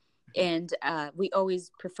jobs. And we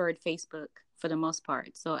always preferred Facebook for the most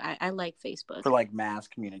part. So I like Facebook. For like mass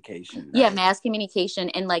communication. Yeah, mass communication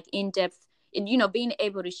and like in-depth, being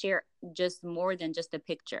able to share just more than just a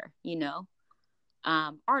picture,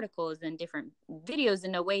 articles and different videos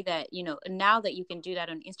in a way that, now that you can do that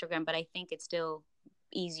on Instagram, but I think it's still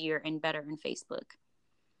easier and better in Facebook.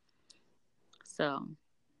 So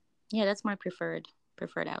yeah, that's my preferred,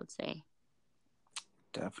 I would say.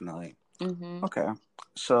 Definitely. Mm-hmm. Okay.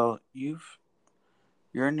 So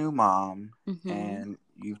you're a new mom, and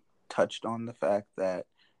you've touched on the fact that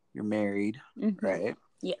you're married, right?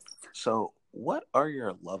 Yes. So what are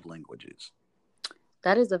your love languages?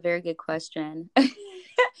 That is a very good question.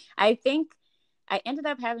 I think I ended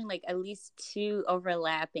up having like at least 2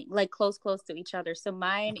 overlapping, like close to each other. So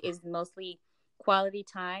mine is mostly quality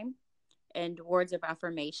time and words of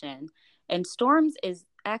affirmation. And Storm's is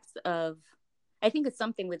acts of, I think it's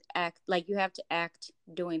something with act, like you have to act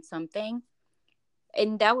doing something.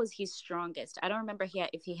 And that was his strongest. I don't remember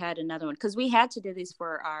if he had another one, because we had to do this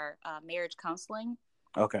for our marriage counseling.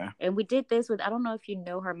 Okay. And we did this with, I don't know if you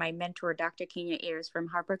know her, my mentor, Dr. Kenya Ayers from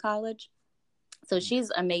Harper College. So she's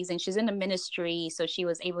amazing. She's in the ministry. So she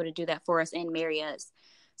was able to do that for us and marry us.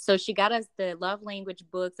 So she got us the love language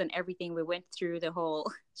books and everything. We went through the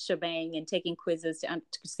whole shebang and taking quizzes to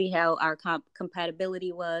see how our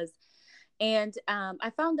compatibility was. And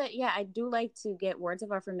I found that, I do like to get words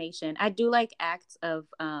of affirmation. I do like acts of,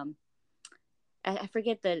 I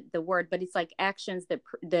forget the word, but it's like actions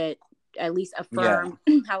that at least affirm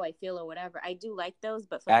how I feel or whatever. I do like those,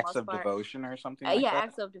 but for acts the most part, devotion or something like that.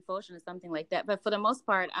 Acts of devotion or something like that. But for the most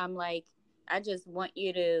part, I'm like, I just want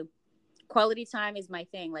you to, quality time is my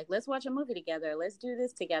thing. Like, let's watch a movie together. Let's do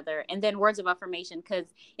this together. And then words of affirmation, because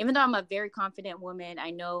even though I'm a very confident woman, I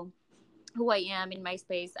know who I am in my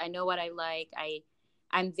space. I know what I like.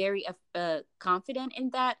 I'm very confident in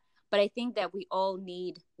that. But I think that we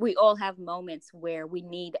all have moments where we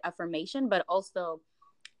need affirmation, but also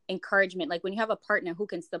encouragement. Like when you have a partner who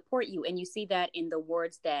can support you, and you see that in the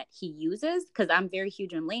words that he uses, because I'm very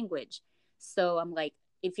huge on language. So I'm like,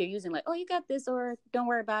 if you're using like, oh, you got this, or don't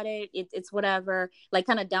worry about it, it's whatever, like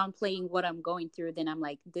kind of downplaying what I'm going through, then I'm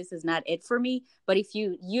like, this is not it for me. But if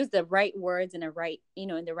you use the right words in the right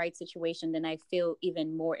situation, then I feel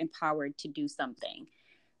even more empowered to do something.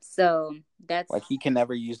 So that's like, he can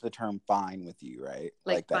never use the term fine with you, right?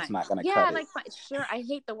 Like that's fine. not going to cut it. Like fine. Sure. I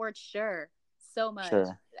hate the word sure so much.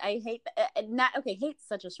 Sure. I hate hate's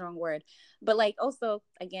such a strong word, but like also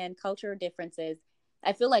again, cultural differences.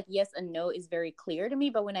 I feel like yes and no is very clear to me,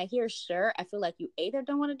 but when I hear sure, I feel like you either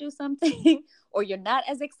don't want to do something or you're not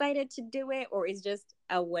as excited to do it, or it's just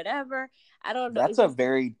a whatever. I don't know. That's a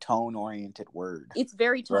very tone-oriented word. It's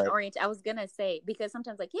very tone-oriented. Right? I was going to say, because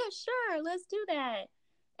sometimes like, yeah, sure, let's do that.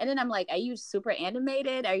 And then I'm like, are you super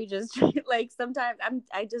animated? Are you just like, sometimes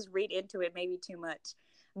I just read into it maybe too much.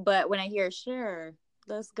 But when I hear sure,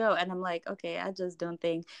 let's go. And I'm like, okay, I just don't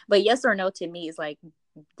think, but yes or no to me is like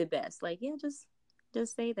the best. Like, yeah, just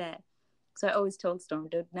say that. So I always told Storm,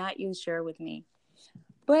 do not use sure with me.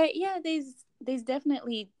 But yeah, there's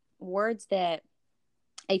definitely words that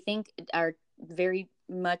I think are very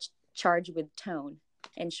much charged with tone,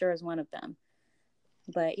 and sure is one of them.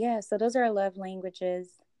 But yeah, so those are our love languages.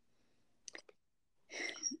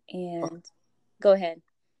 And go ahead.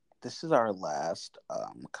 This is our last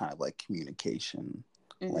kind of like communication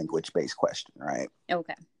language based question, right?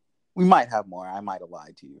 Okay. We might have more. I might have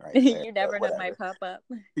lied to you right there. You never know, might pop up.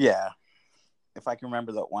 Yeah. If I can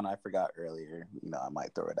remember the one I forgot earlier, I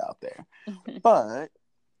might throw it out there. But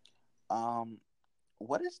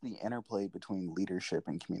what is the interplay between leadership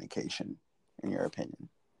and communication, in your opinion?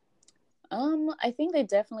 I think they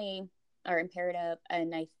definitely are imperative,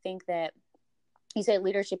 and I think that you said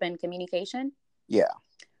leadership and communication. Yeah.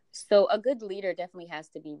 So a good leader definitely has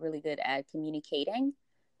to be really good at communicating,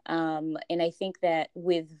 and I think that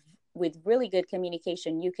with really good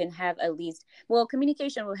communication, you can have at least, well,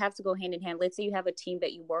 communication will have to go hand in hand. Let's say you have a team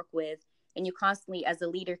that you work with, and you constantly, as a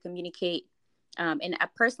leader, communicate. And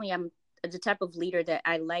personally, I'm the type of leader that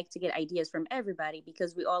I like to get ideas from everybody,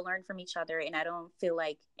 because we all learn from each other, and I don't feel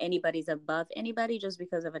like anybody's above anybody just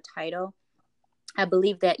because of a title. I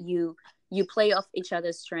believe that you play off each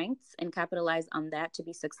other's strengths and capitalize on that to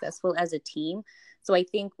be successful as a team. So I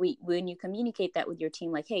think when you communicate that with your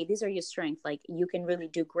team, like, hey, these are your strengths, like you can really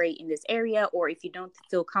do great in this area, or if you don't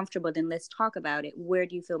feel comfortable, then let's talk about it. Where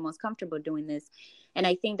do you feel most comfortable doing this? And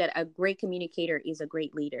I think that a great communicator is a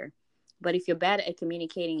great leader. But if you're bad at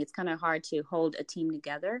communicating, it's kind of hard to hold a team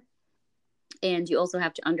together. And you also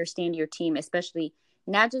have to understand your team, especially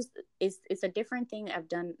not just, it's a different thing I've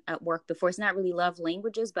done at work before. It's not really love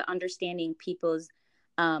languages, but understanding people's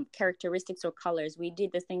characteristics or colors. We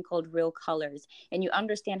did this thing called real colors, and you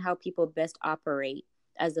understand how people best operate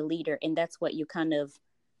as a leader. And that's what you kind of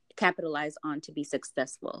capitalize on to be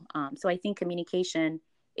successful. So I think communication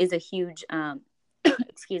is a huge,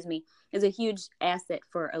 excuse me, is a huge asset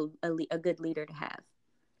for a good leader to have.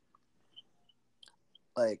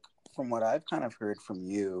 Like, from what I've kind of heard from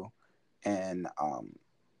you, and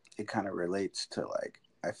it kind of relates to, like,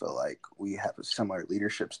 I feel like we have similar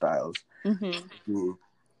leadership styles. Who,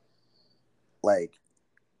 like,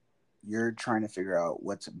 you're trying to figure out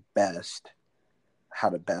what's best, how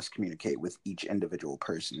to best communicate with each individual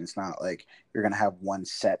person. It's not like you're gonna have one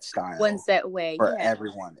set style, one set way for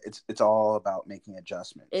everyone. It's all about making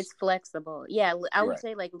adjustments. It's flexible. Yeah, I would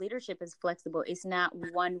say like leadership is flexible. It's not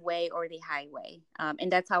one way or the highway,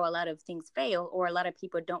 and that's how a lot of things fail, or a lot of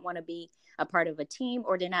people don't want to be a part of a team,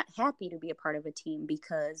 or they're not happy to be a part of a team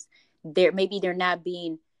because they're not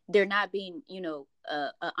being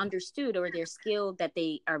understood, or their skill that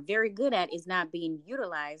they are very good at is not being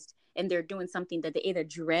utilized, and they're doing something that they either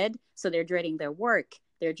dread, so they're dreading their work,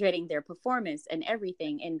 they're dreading their performance and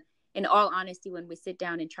everything. And in all honesty, when we sit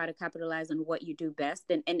down and try to capitalize on what you do best,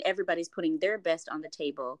 and everybody's putting their best on the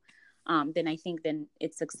table, then I think then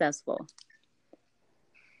it's successful.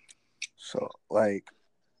 So, like,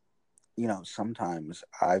 sometimes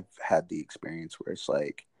I've had the experience where it's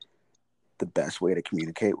like the best way to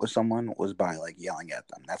communicate with someone was by, like, yelling at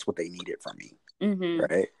them. That's what they needed from me.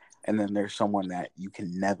 Right? And then there's someone that you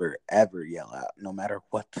can never, ever yell at, no matter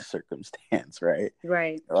what the circumstance, right?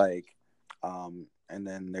 Right. Like, and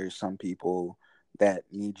then there's some people that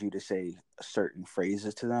need you to say certain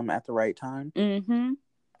phrases to them at the right time.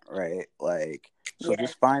 Right? Like, so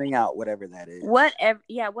just finding out whatever that is.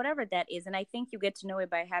 Whatever that is. And I think you get to know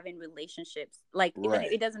it by having relationships. Like, even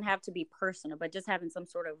it doesn't have to be personal, but just having some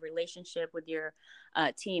sort of relationship with your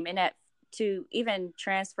team. And that to even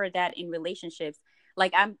transfer that in relationships.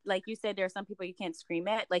 Like, I'm like you said, there are some people you can't scream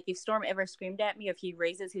at. Like, if Storm ever screamed at me, if he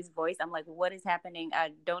raises his voice, I'm like, what is happening?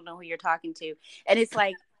 I don't know who you're talking to. And it's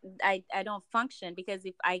like, I don't function, because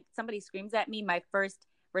if somebody screams at me, my first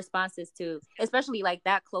response is to, especially like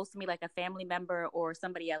that close to me, like a family member or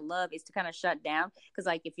somebody I love, is to kind of shut down. Because,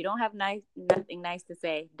 like, if you don't have nothing nice to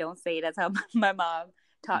say, don't say it. That's how my mom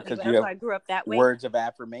taught me. That's why I grew up that way. Words of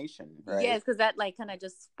affirmation, right? Yes, because that, like, kind of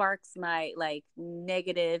just sparks my, like,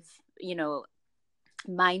 negative,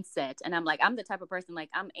 mindset. And I'm like, I'm the type of person, like,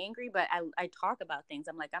 I'm angry, but I talk about things.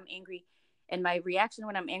 I'm like, I'm angry, and my reaction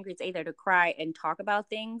when I'm angry is either to cry and talk about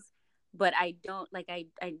things, but I don't, like, I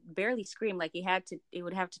barely scream. Like, it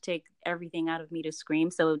would have to take everything out of me to scream.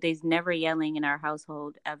 So there's never yelling in our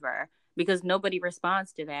household ever, because nobody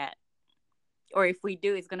responds to that. Or if we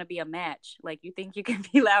do, it's going to be a match. Like, you think you can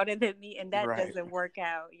be louder than me, and that doesn't work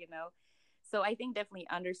out, So I think definitely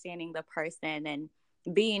understanding the person and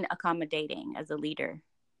being accommodating as a leader.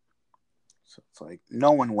 So it's like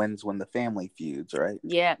no one wins when the family feuds, right?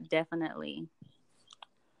 Yeah, definitely.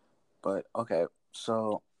 But okay,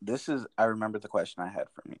 so I remember the question I had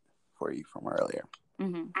for you from earlier.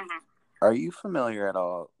 Mm-hmm. Are you familiar at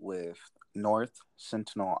all with North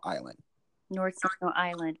Sentinel Island? North Sentinel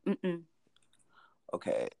Island. Mm-mm.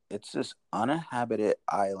 Okay, it's this uninhabited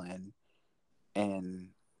island in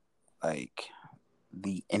like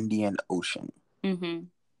the Indian Ocean. Mm-hmm.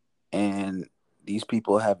 And these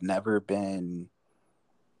people have never been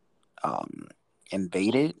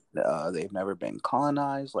invaded. They've never been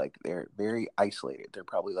colonized. Like, they're very isolated. They're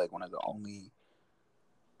probably like one of the only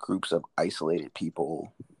groups of isolated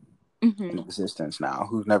people in existence now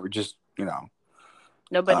who've never just,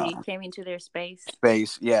 Nobody came into their space.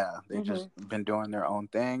 Yeah, they've just been doing their own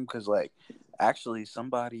thing. Because, like, actually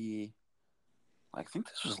somebody, I think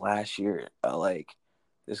this was last year, like,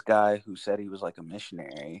 this guy who said he was like a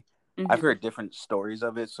missionary. I've heard different stories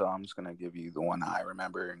of it, so I'm just gonna give you the one I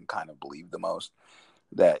remember and kind of believe the most.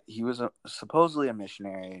 That he was supposedly a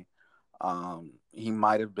missionary. He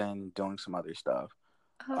might have been doing some other stuff.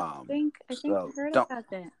 I think I heard about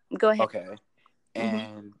that. Go ahead. Okay.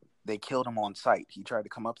 And they killed him on sight. He tried to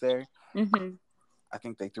come up there. I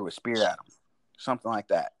think they threw a spear at him, something like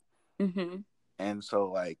that. And so,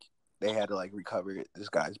 like, they had to like recover this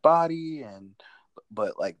guy's body,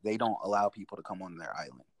 but like they don't allow people to come on their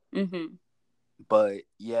island. But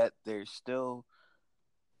yet there's still,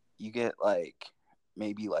 you get like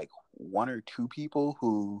maybe like one or two people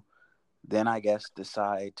who then I guess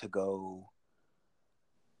decide to go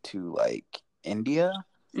to like India,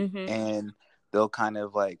 and they'll kind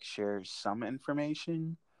of like share some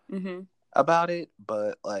information about it,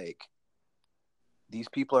 but like these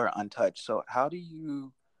people are untouched. So how do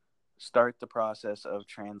you start the process of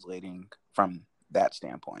translating from that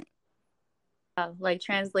standpoint? Like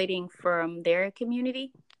translating from their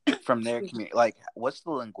community? From their community, like, what's the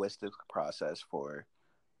linguistic process for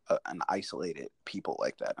an isolated people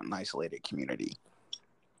like that, an isolated community?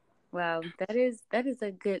 Wow, that is a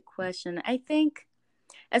good question. I think,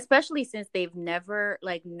 especially since they've never,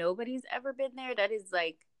 like, nobody's ever been there. That is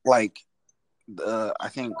like I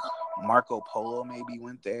think Marco Polo maybe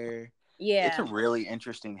went there. Yeah, it's a really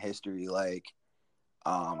interesting history. Like,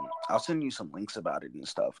 I'll send you some links about it and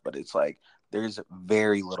stuff, but it's like there's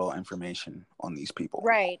very little information on these people.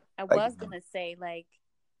 Right. I was gonna say, like,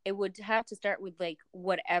 it would have to start with like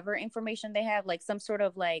whatever information they have, like some sort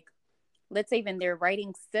of like, let's say even their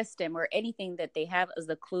writing system or anything that they have as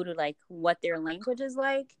a clue to like what their language is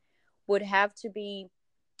like, would have to be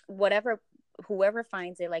whoever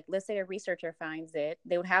finds it, like let's say a researcher finds it,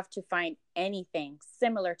 they would have to find anything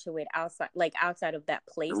similar to it outside of that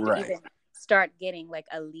place to even start getting like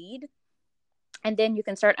a lead. And then you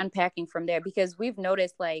can start unpacking from there, because we've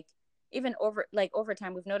noticed, like, even over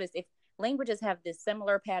time, we've noticed if languages have this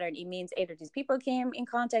similar pattern, it means either these people came in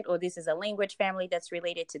contact or this is a language family that's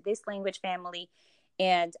related to this language family.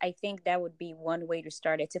 And I think that would be one way to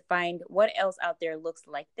start it, to find what else out there looks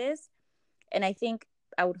like this. And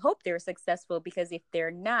I would hope they're successful, because if they're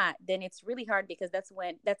not, then it's really hard, because that's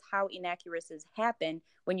how inaccuracies happen,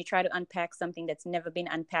 when you try to unpack something that's never been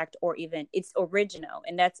unpacked, or even it's original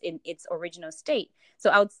and that's in its original state.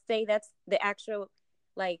 So I would say that's the actual,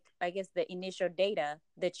 like, I guess the initial data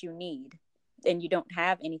that you need, and you don't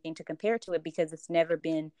have anything to compare to it because it's never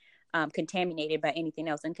been contaminated by anything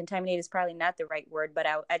else. And contaminated is probably not the right word, but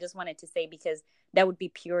I just wanted to say, because that would be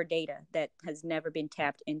pure data that has never been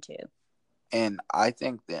tapped into. And I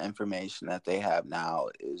think the information that they have now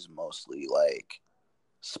is mostly like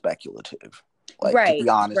speculative. Like, to be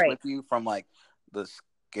honest with you, from like the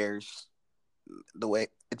way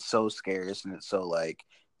it's so scarce, and it's so like,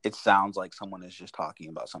 it sounds like someone is just talking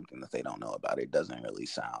about something that they don't know about. It doesn't really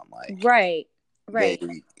sound like they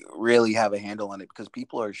really have a handle on it, because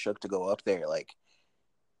people are shook to go up there. Like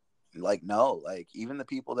no, like even the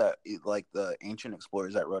people that, like the ancient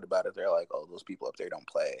explorers that wrote about it, they're like, oh, those people up there don't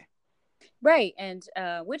play. Right. And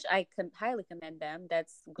which I highly commend them.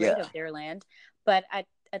 That's great of their land. But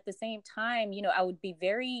at the same time, I would be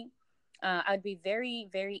very,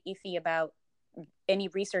 very iffy about any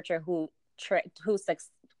researcher who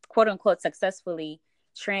quote unquote successfully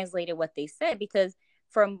translated what they said, because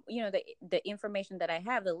from the information that I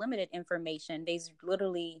have, the limited information, there's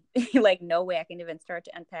literally like no way I can even start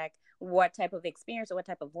to unpack what type of experience or what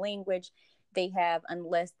type of language they have,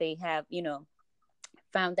 unless they have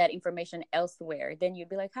found that information elsewhere. Then you'd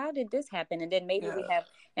be like, how did this happen? And then maybe we have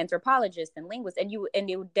anthropologists and linguists, and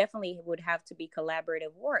it definitely would have to be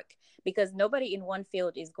collaborative work, because nobody in one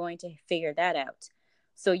field is going to figure that out.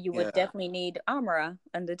 So you would definitely need Amara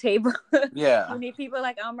on the table. You need people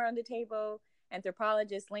like Amara on the table,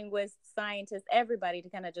 anthropologists, linguists, scientists, everybody to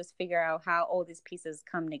kind of just figure out how all these pieces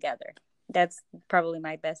come together. That's probably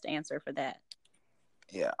my best answer for that.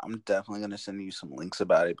 Yeah, I'm definitely going to send you some links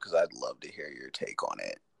about it because I'd love to hear your take on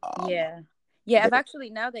it. Yeah, I've actually,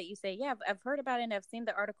 now that you say, I've heard about it and I've seen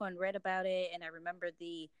the article and read about it. And I remember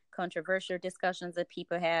the controversial discussions that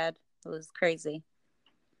people had. It was crazy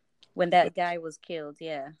when that guy was killed.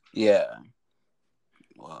 Yeah. Yeah.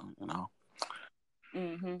 Well,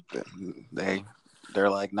 Mm-hmm. they're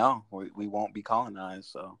like, no, we won't be colonized.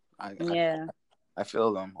 So I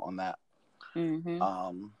feel them on that.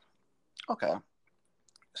 Mm-hmm. Okay.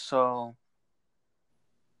 So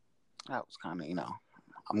that was kind of,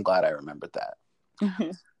 I'm glad I remembered that.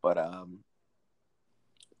 Mm-hmm. But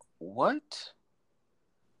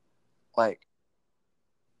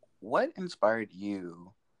what inspired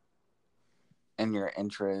you in your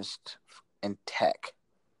interest in tech?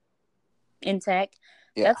 In tech?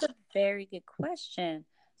 Yeah. That's a very good question.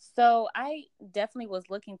 So I definitely was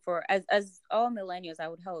looking for, as all millennials, I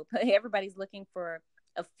would hope, everybody's looking for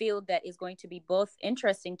a field that is going to be both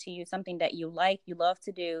interesting to you, something that you like, you love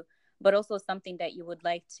to do, but also something that you would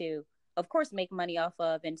like to, of course, make money off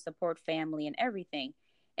of and support family and everything.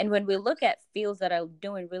 And when we look at fields that are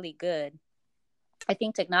doing really good, I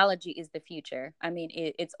think technology is the future. I mean,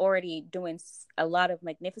 it's already doing a lot of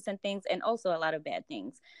magnificent things and also a lot of bad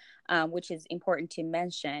things, which is important to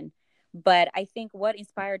mention. But I think what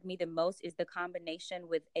inspired me the most is the combination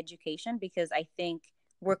with education, because I think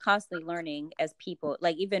we're constantly learning as people,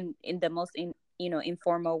 like even in the most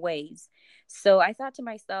informal ways. So I thought to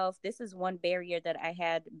myself, this is one barrier that I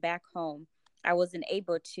had back home. I wasn't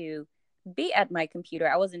able to be at my computer.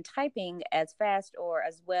 I wasn't typing as fast or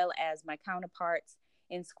as well as my counterparts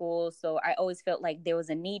in school. So I always felt like there was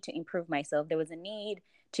a need to improve myself. There was a need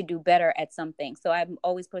to do better at something. So I'm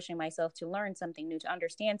always pushing myself to learn something new, to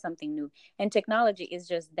understand something new. And technology is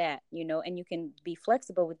just that, and you can be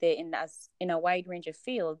flexible with it in a wide range of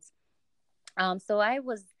fields. So I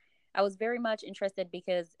was very much interested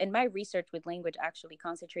because, and my research with language actually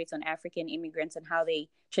concentrates on African immigrants and how they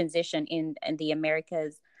transition in the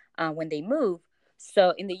Americas when they move.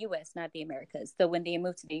 So in the U.S., not the Americas. So when they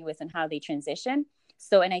move to the U.S. and how they transition.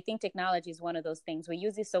 So, and I think technology is one of those things. We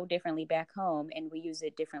use it so differently back home and we use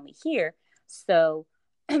it differently here. So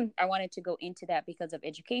I wanted to go into that because of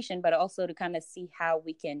education, but also to kind of see how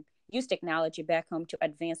we can use technology back home to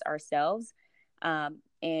advance ourselves.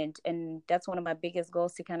 And that's one of my biggest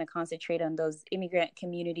goals, to kind of concentrate on those immigrant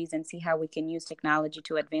communities and see how we can use technology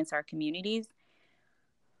to advance our communities.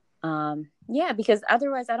 Because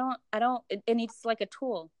otherwise and it's like a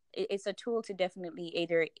tool. It's a tool to definitely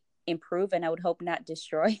either improve, and I would hope not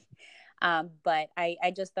destroy. But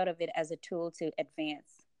I just thought of it as a tool to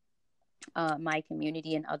advance my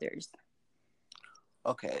community and others.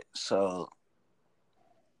 Okay, so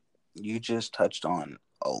you just touched on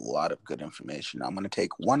a lot of good information. I'm going to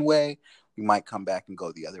take one way. We might come back and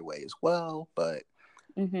go the other way as well, but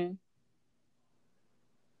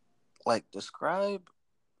describe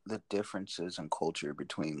the differences in culture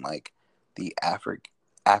between the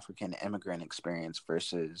African immigrant experience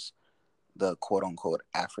versus the quote unquote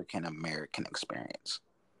African American experience.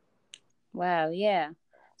 Wow, yeah.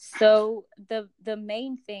 So the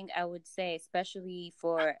main thing I would say, especially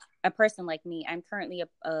for a person like me, I'm currently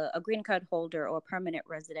a green card holder or a permanent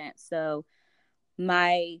resident. So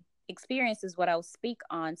my experience is what I'll speak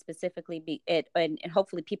on specifically, and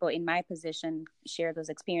hopefully people in my position share those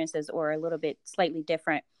experiences or a little bit slightly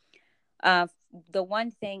different. The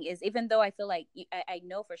one thing is, even though I feel like I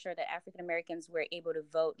know for sure that African Americans were able to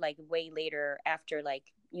vote like way later after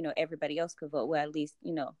everybody else could vote. Well, at least,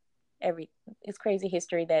 it's crazy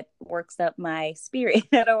history that works up my spirit.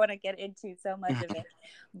 I don't want to get into so much of it.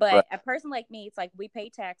 But Right. A person like me, it's like we pay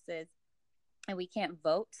taxes and we can't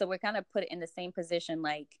vote. So we're kind of put in the same position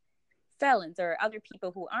like felons or other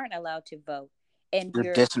people who aren't allowed to vote. And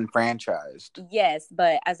You're disenfranchised. Yes,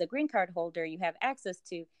 but as a green card holder, you have access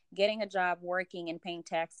to getting a job, working, and paying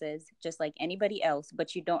taxes just like anybody else,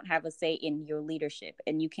 but you don't have a say in your leadership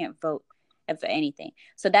and you can't vote for anything.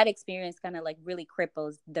 So that experience kind of like really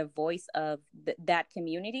cripples the voice of that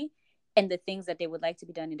community and the things that they would like to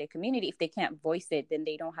be done in their community. If they can't voice it, then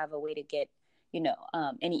they don't have a way to get,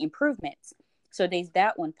 any improvements. So there's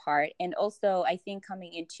that one part. And also, I think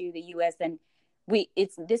coming into the U.S. and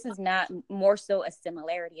this is not more so a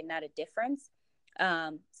similarity and not a difference.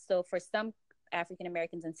 So for some African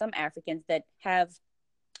Americans and some Africans that have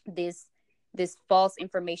this false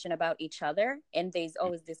information about each other, and there's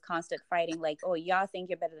always this constant fighting, like, oh, y'all think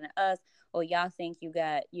you're better than us, or y'all think you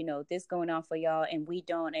got this going on for y'all and we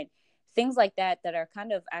don't, and things like that are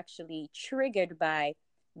kind of actually triggered by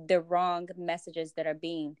the wrong messages that are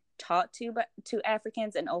being taught to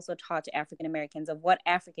Africans and also taught to African Americans of what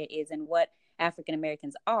Africa is and what African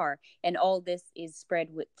Americans are. And all this is spread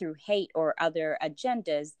through hate or other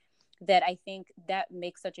agendas, that I think that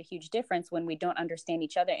makes such a huge difference when we don't understand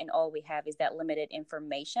each other and all we have is that limited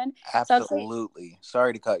information. Absolutely.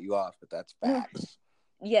 Sorry to cut you off, but that's facts.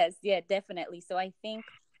 Yes, yeah, definitely. So I think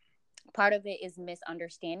part of it is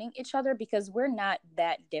misunderstanding each other, because we're not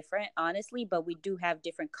that different, honestly, but we do have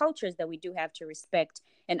different cultures that we do have to respect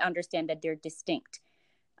and understand that they're distinct.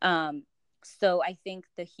 So I think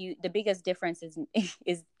the biggest difference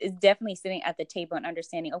is definitely sitting at the table and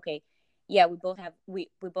understanding, okay, yeah, we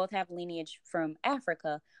both have lineage from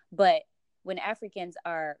Africa, but when Africans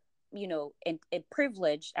are, and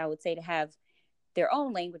privileged, I would say, to have their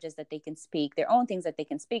own languages that they can speak, their own things that they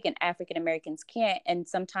can speak, and African Americans can't. And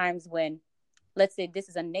sometimes when, let's say this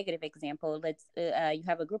is a negative example, you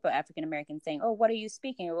have a group of African Americans saying, "Oh, what are you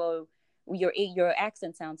speaking? Well, your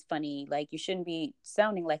accent sounds funny. Like you shouldn't be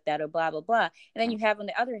sounding like that," or blah blah blah. And then you have on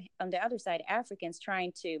the other side Africans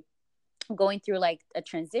going through like a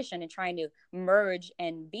transition and trying to merge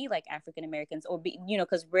and be like African Americans, or be,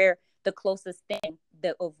 because we're the closest thing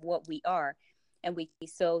of what we are, and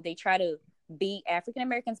so they try to be African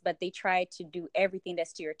Americans, but they try to do everything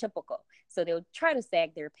that's stereotypical. So they'll try to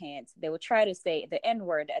sag their pants. They will try to say the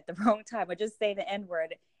N-word at the wrong time, or just say the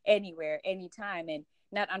N-word anywhere, anytime, and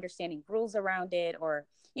not understanding rules around it, or,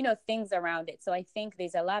 things around it. So I think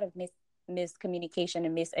there's a lot of miscommunication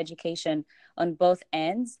and miseducation on both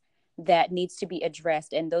ends that needs to be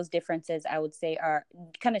addressed. And those differences, I would say, are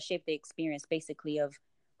kind of shape the experience basically of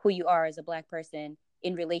who you are as a Black person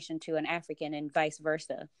in relation to an African, and vice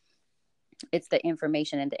versa. It's the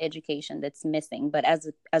information and the education that's missing. But as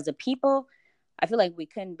a people, I feel like we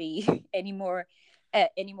couldn't be any more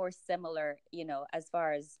similar, as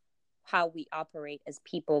far as how we operate as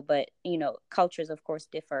people. But cultures, of course,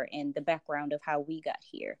 differ, and the background of how we got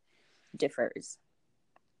here differs.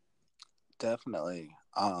 Definitely.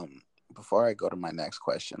 Before I go to my next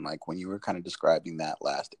question, like when you were kind of describing that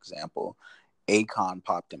last example, Akon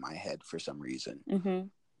popped in my head for some reason. Mm-hmm.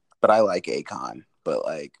 But I like Akon. But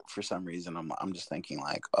like for some reason, I'm just thinking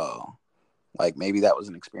like, oh, like maybe that was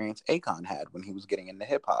an experience Akon had when he was getting into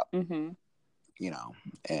hip hop. Mm-hmm.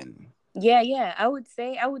 And yeah, I would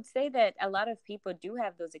say that a lot of people do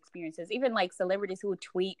have those experiences. Even like celebrities who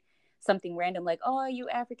tweet something random like, "Oh, are you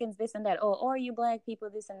Africans this and that?" "Oh, or are you Black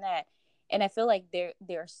people this and that?" And I feel like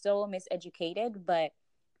they're so miseducated, but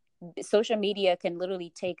social media can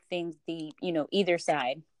literally take things either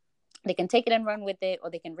side. They can take it and run with it, or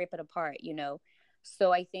they can rip it apart,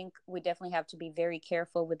 So I think we definitely have to be very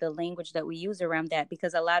careful with the language that we use around that,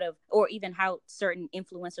 because or even how certain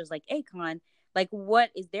influencers like Akon, like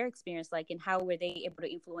what is their experience like, and how were they able to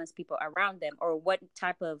influence people around them, or what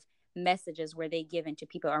type of messages were they given to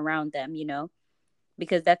people around them,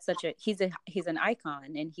 because that's he's an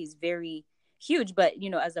icon, and he's very huge. But,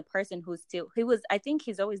 as a person I think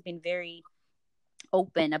he's always been very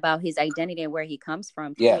open about his identity and where he comes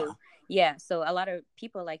from too. Yeah. So a lot of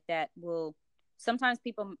people like that will sometimes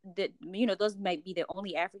people that, those might be the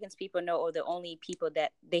only Africans people know, or the only people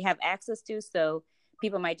that they have access to. So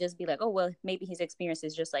people might just be like, oh, well, maybe his experience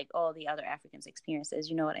is just like all the other Africans' experiences.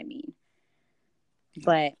 You know what I mean?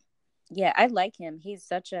 But yeah, I like him. He's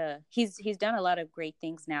he's done a lot of great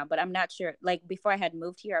things now, but I'm not sure, like before I had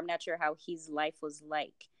moved here, I'm not sure how his life was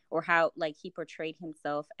like, or how like he portrayed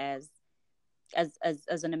himself as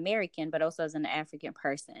an American, but also as an African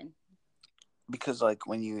person. Because like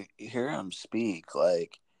when you hear him speak,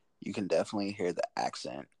 like you can definitely hear the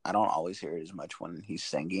accent. I don't always hear it as much when he's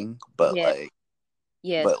singing, but like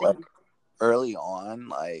early on,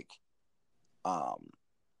 like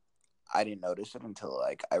I didn't notice it until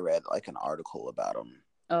like I read like an article about him.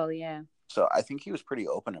 Oh yeah. So I think he was pretty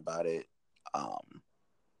open about it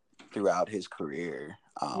throughout his career.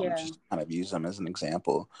 Just kind of use him as an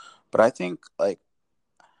example. But I think like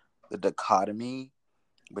the dichotomy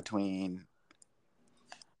between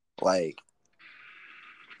like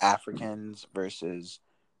Africans versus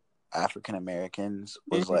African Americans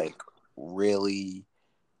was like really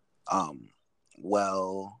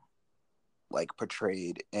well like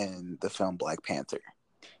portrayed in the film Black Panther.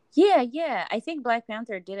 Yeah. I think Black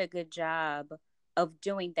Panther did a good job of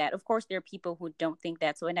doing that. Of course, there are people who don't think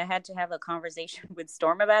that. So, and I had to have a conversation with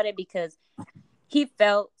Storm about it, because he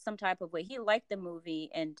felt some type of way. He liked the movie,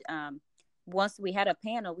 and once we had a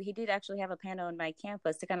panel, he did actually have a panel on my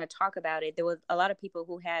campus to kind of talk about it. There was a lot of people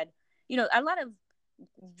who had, a lot of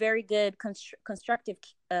very good constructive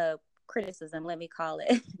criticism, let me call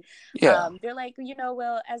it. Yeah. They're like,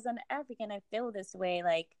 well, as an African, I feel this way.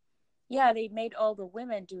 Like, yeah, they made all the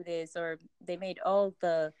women do this, or they made all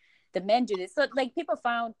the men do this. So like people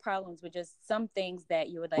found problems with just some things that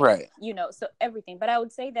you would like, Right. So everything. But I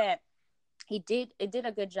would say that it did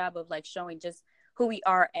a good job of like showing just who we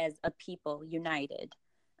are as a people united.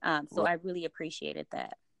 So I really appreciated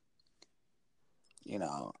that.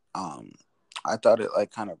 I thought it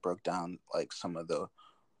like kind of broke down like some of the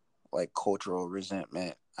like cultural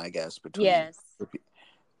resentment, I guess, between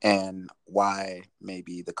and why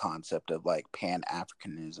maybe the concept of like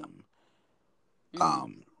Pan-Africanism,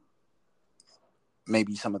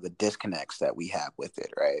 maybe some of the disconnects that we have with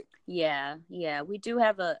it, right? Yeah, we do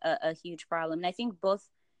have a huge problem, and I think both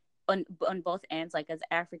on both ends, like as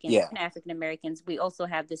Africans and African Americans, we also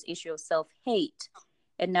have this issue of self-hate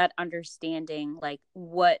and not understanding like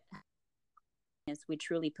what we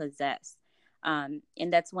truly possess. And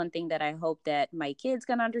that's one thing that I hope that my kids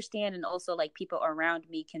can understand, and also like people around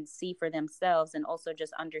me can see for themselves, and also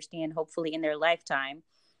just understand hopefully in their lifetime.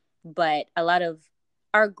 But a lot of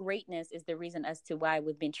our greatness is the reason as to why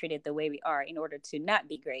we've been treated the way we are in order to not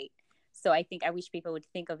be great. So I think I wish people would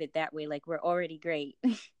think of it that way, like we're already great.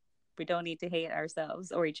 We don't need to hate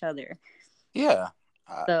ourselves or each other. Yeah.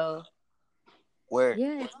 So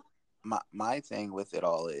my thing with it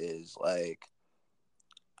all is like,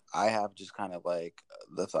 I have just kind of like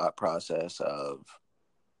the thought process of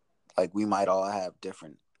like, we might all have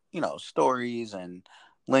different, stories and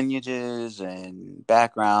lineages and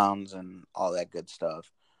backgrounds and all that good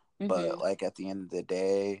stuff. But like at the end of the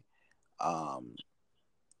day, I'm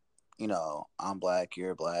black,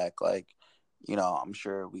 you're black. Like, I'm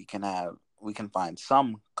sure we can find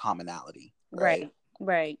some commonality, right?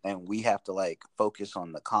 Right. And we have to like focus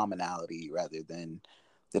on the commonality rather than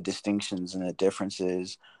the distinctions and the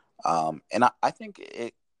differences. And I think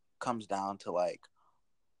it comes down to like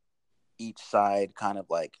each side kind of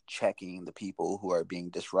like checking the people who are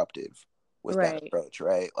being disruptive with that approach,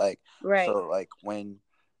 right? Like, so like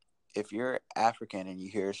if you're African and you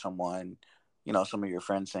hear someone, some of your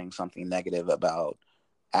friends saying something negative about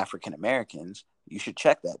African Americans, you should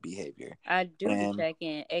check that behavior. I do be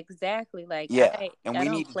checking. Exactly. Like, and we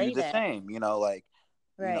need to do the same, like,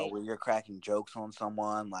 where you're cracking jokes on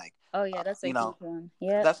someone, like, oh yeah, that's a huge one.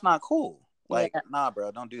 Yeah, that's not cool. Like, nah,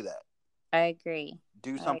 bro, don't do that. I agree.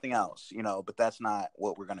 Do something else, but that's not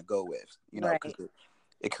what we're gonna go with, because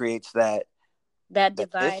it creates that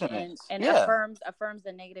divide and affirms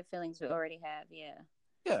the negative feelings we already have.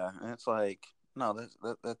 Yeah, and it's like, no,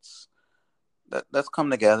 let's come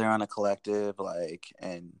together on a collective, like,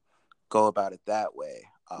 and go about it that way.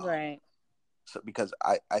 So because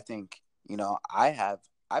I think,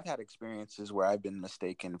 I've had experiences where I've been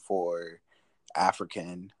mistaken for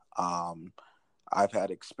African. I've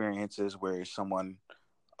had experiences where someone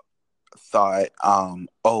thought,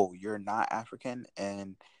 oh, you're not African,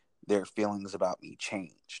 and their feelings about me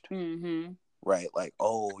changed. Right? Like,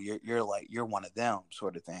 oh, you're one of them,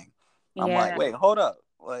 sort of thing. I'm like, wait, hold up.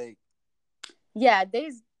 Like, yeah,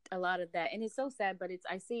 there's a lot of that, and it's so sad, but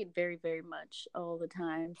I see it very, very much all the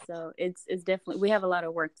time. So it's definitely, we have a lot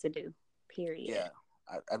of work to do, period. Yeah,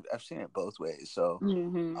 I've seen it both ways. So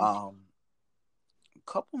a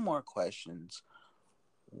couple more questions.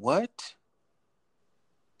 What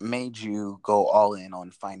made you go all in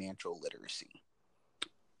on financial literacy?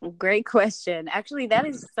 Great question. Actually, that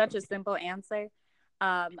is such a simple answer.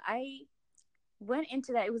 I went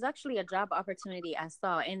into that. It was actually a job opportunity I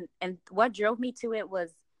saw, and what drove me to it was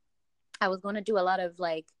I was going to do a lot of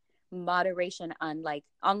like moderation on like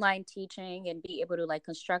online teaching, and be able to like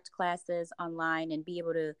construct classes online and be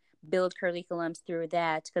able to build curriculums through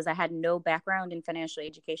that, because I had no background in financial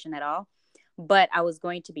education at all. But I was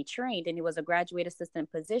going to be trained, and it was a graduate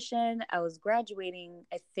assistant position. I was graduating,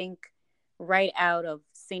 I think, right out of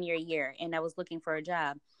senior year, and I was looking for a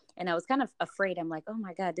job, and I was kind of afraid. I'm like, oh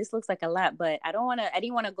my God, this looks like a lot, but I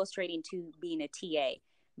didn't want to go straight into being a TA,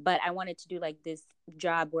 but I wanted to do like this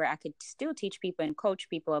job where I could still teach people and coach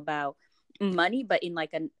people about money, but in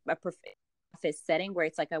like a office setting where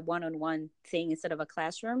it's like a one-on-one thing instead of a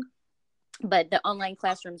classroom. But the online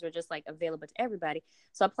classrooms were just like available to everybody.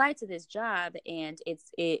 So I applied to this job, and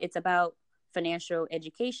it's about financial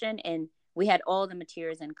education, and we had all the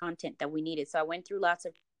materials and content that we needed. So I went through lots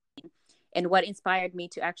of, and what inspired me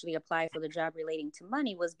to actually apply for the job relating to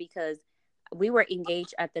money was because we were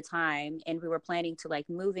engaged at the time, and we were planning to like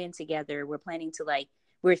move in together.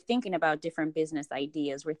 We're thinking about different business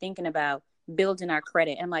ideas. We're thinking about building our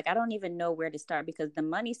credit. I'm like, I don't even know where to start, because the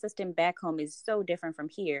money system back home is so different from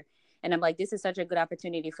here. And I'm like, this is such a good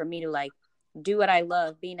opportunity for me to like do what I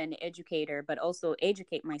love, being an educator, but also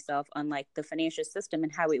educate myself on like the financial system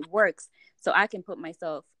and how it works, so I can put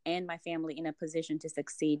myself and my family in a position to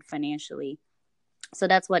succeed financially. So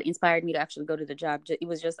that's what inspired me to actually go to the job. It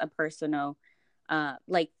was just a personal,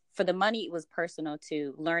 like for the money, it was personal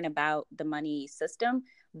to learn about the money system,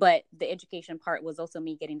 but the education part was also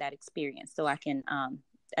me getting that experience so I can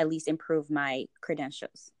at least improve my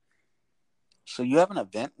credentials. So you have an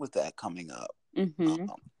event with that coming up. Mm-hmm.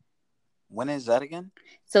 When is that again?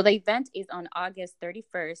 So the event is on August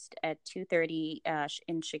 31st at 2:30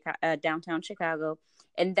 in Chicago, downtown Chicago.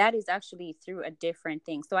 And that is actually through a different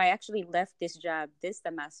thing. So I actually left this job this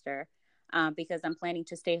semester because I'm planning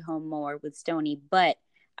to stay home more with Stony. But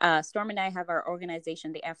Storm and I have our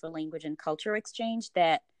organization, the Afro Language and Culture Exchange,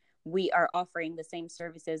 that we are offering the same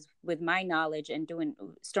services with my knowledge and doing.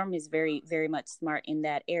 Storm is very, very much smart in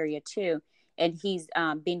that area too. And he's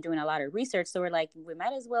been doing a lot of research. So we're like, we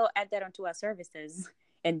might as well add that onto our services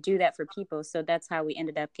and do that for people. So that's how we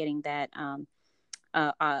ended up getting that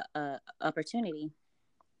opportunity.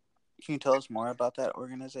 Can you tell us more about that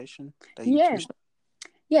organization?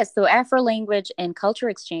 Yes. So Afro Language and Culture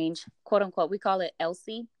Exchange, quote unquote, we call it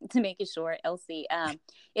ELSI to make it short. ELSI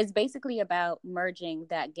is basically about merging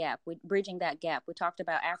that gap, bridging that gap. We talked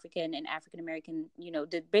about African and African American,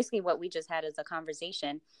 basically what we just had as a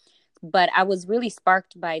conversation. But I was really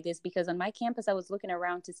sparked by this because on my campus, I was looking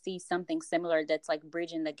around to see something similar that's like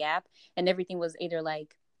bridging the gap. And everything was either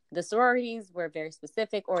like the sororities were very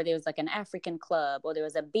specific, or there was like an African club, or there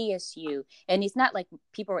was a BSU. And it's not like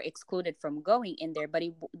people were excluded from going in there, but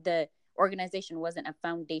the organization wasn't a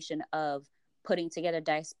foundation of putting together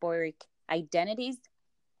diasporic identities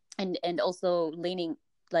and also leaning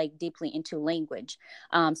like deeply into language.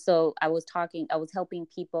 So I was helping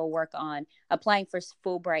people work on applying for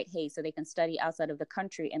Fulbright Hays so they can study outside of the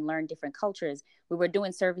country and learn different cultures. We were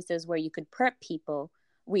doing services where you could prep people.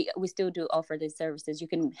 We still do offer these services. You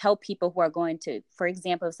can help people who are going to, for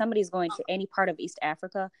example, if somebody's going to any part of East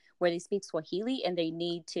Africa where they speak Swahili and they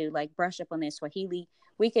need to like brush up on their Swahili,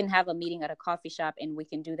 we can have a meeting at a coffee shop and we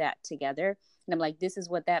can do that together. And I'm like, this is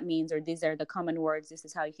what that means, or these are the common words. This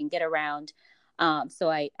is how you can get around. So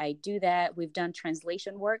I do that. We've done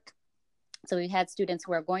translation work. So we had students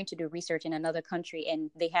who are going to do research in another country and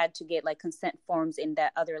they had to get like consent forms in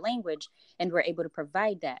that other language, and we're able to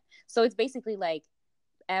provide that. So it's basically like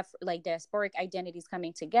diasporic identities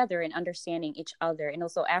coming together and understanding each other, and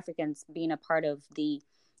also Africans being a part of the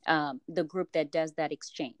group that does that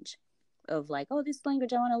exchange of like, oh, this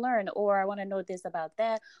language I want to learn, or I want to know this about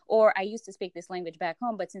that, or I used to speak this language back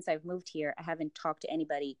home, but since I've moved here, I haven't talked to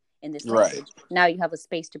anybody in this language. Now you have a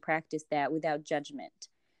space to practice that without judgment.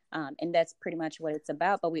 And that's pretty much what it's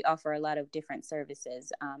about. But we offer a lot of different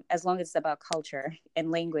services. As long as it's about culture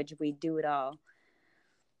and language, we do it all.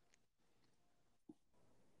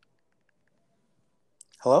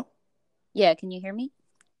 Hello? Yeah, can you hear me?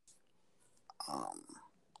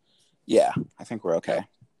 Yeah, I think we're okay.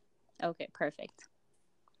 Okay, perfect.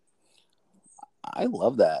 I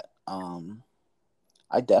love that.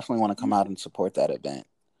 I definitely want to come out and support that event.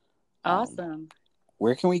 Awesome.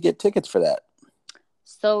 Where can we get tickets for that?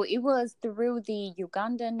 So it was through the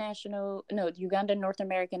Uganda North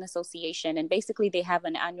American Association. And basically they have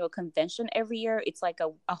an annual convention every year. It's like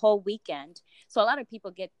a whole weekend. So a lot of people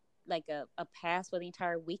get like a pass for the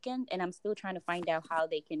entire weekend. And I'm still trying to find out how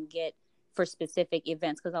they can get for specific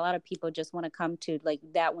events, because a lot of people just want to come to like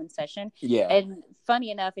that one session. Yeah. And funny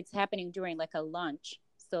enough, it's happening during like a lunch.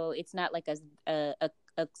 So it's not like a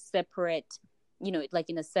separate, like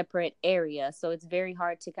in a separate area. So it's very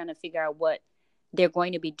hard to kind of figure out what they're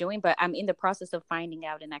going to be doing, but I'm in the process of finding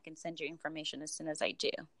out, and I can send you information as soon as I do.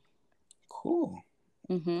 Cool.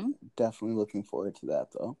 Mm-hmm. Definitely looking forward to that,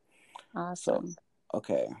 though. Awesome. So,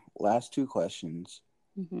 okay, last two questions.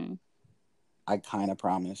 Mm-hmm. I kind of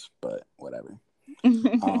promise, but whatever.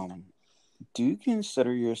 Do you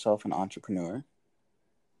consider yourself an entrepreneur?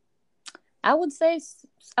 I would say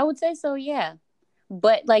so, yeah.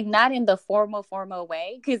 But like not in the formal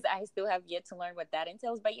way, because I still have yet to learn what that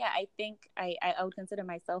entails. But yeah, I think I would consider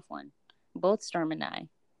myself one. Both Storm and I.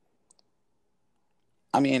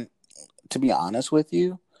 I mean, to be honest with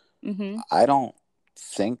you, mm-hmm. I don't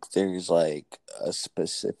think there's like a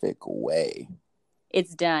specific way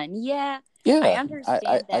it's done. Yeah. I understand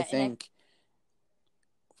that. I think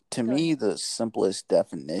to me, the simplest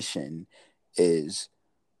definition is,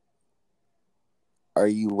 are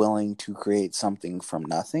you willing to create something from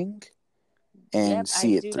nothing and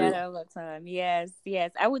see it through? I do that all the time. Yes.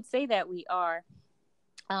 I would say that we are,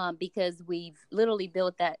 because we've literally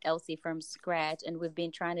built that ELSI from scratch, and we've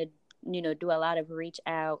been trying to, do a lot of reach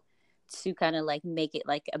out to kind of like make it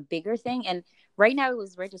like a bigger thing. And right now it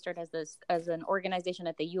was registered as an organization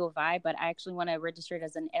at the U of I, but I actually want to register it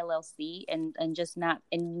as an LLC and just not,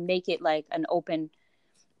 and make it like an open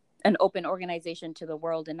organization to the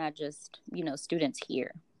world and not just, you know, students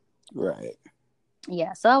here. Right.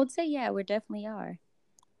 Yeah. So I would say, yeah, we definitely are.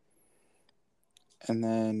 And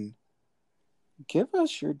then give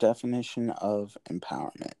us your definition of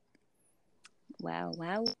empowerment. Wow.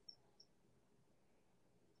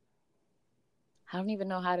 I don't even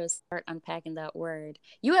know how to start unpacking that word.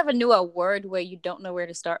 You ever knew a word where you don't know where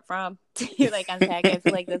to start from to like unpack it? I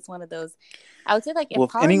feel like that's one of those. I would say like well,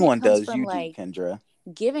 empowerment if anyone comes does, from you like do, Kendra.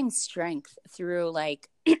 Giving strength through like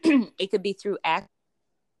it could be through act,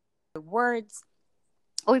 words,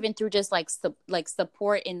 or even through just like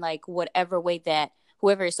support in like whatever way that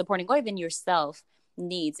whoever is supporting, or even yourself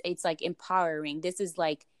needs. It's like empowering. This is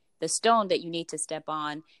like the stone that you need to step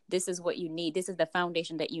on. This is what you need. This is the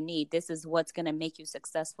foundation that you need. This is what's going to make you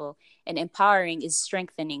successful. And empowering is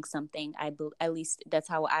strengthening something. At least that's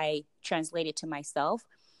how I translate it to myself.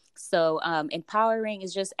 So empowering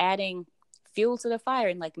is just adding fuel to the fire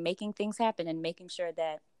and like making things happen and making sure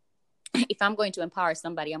that if I'm going to empower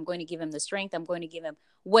somebody, I'm going to give them the strength. I'm going to give them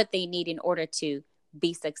what they need in order to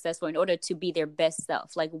be successful, in order to be their best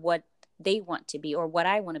self, like what they want to be or what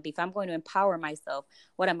I want to be. If I'm going to empower myself,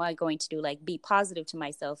 what am I going to do? Like be positive to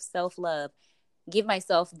myself, self-love, give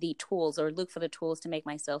myself the tools or look for the tools to make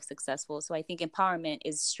myself successful. So I think empowerment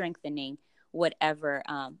is strengthening whatever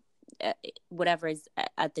is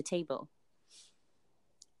at the table.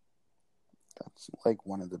 That's like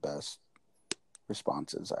one of the best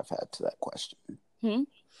responses I've had to that question.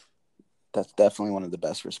 That's definitely one of the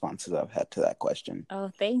best responses I've had to that question.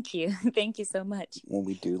 Oh, thank you. Thank you so much. When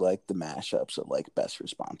we do like the mashups of like best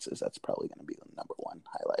responses, that's probably going to be the number one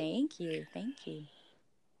highlight. Thank you.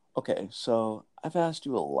 Okay, so I've asked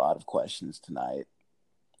you a lot of questions tonight.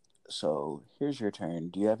 So here's your turn.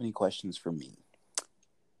 Do you have any questions for me?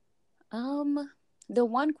 The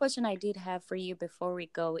one question I did have for you before we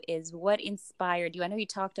go is what inspired you? I know you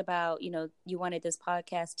talked about, you know, you wanted this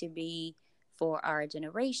podcast to be for our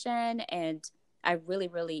generation, and I really,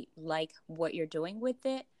 really like what you're doing with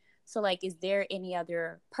it. So like, is there any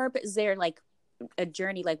other purpose? Is there like a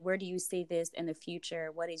journey? Like, where do you see this in the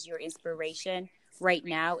future? What is your inspiration right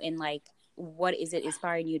now? And like, what is it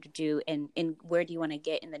inspiring you to do? And where do you want to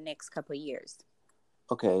get in the next couple of years?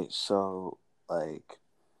 Okay, so like,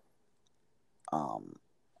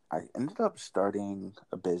 I ended up starting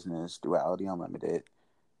a business, Duality Unlimited.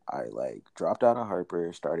 I like dropped out of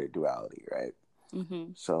Harper, started Duality, right?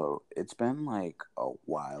 Mm-hmm. So it's been like a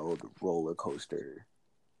wild roller coaster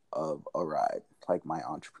of a ride, like my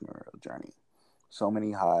entrepreneurial journey. So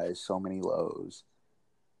many highs, so many lows,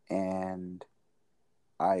 and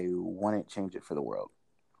I wouldn't change it for the world.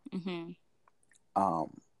 Mm-hmm.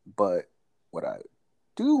 But what I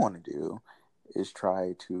do want to do is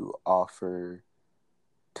try to offer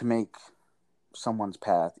to make someone's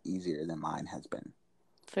path easier than mine has been.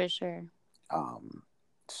 For sure.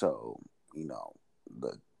 So, you know,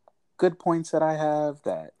 the good points that I have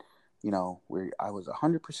that, you know, where I was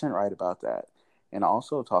 100% right about that. And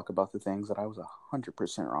also talk about the things that I was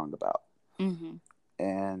 100% wrong about. Mm-hmm.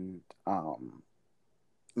 And,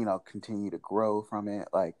 you know, continue to grow from it.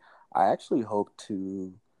 Like, I actually hope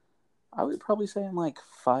to, I would probably say in like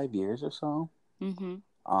 5 years or so. Mm-hmm.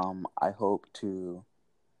 I hope to,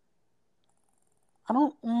 I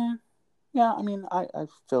mean, I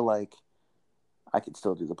feel like I could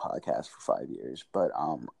still do the podcast for 5 years, but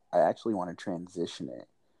I actually want to transition it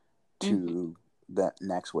to the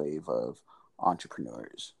next wave of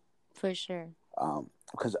entrepreneurs. For sure.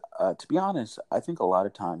 Because to be honest, I think a lot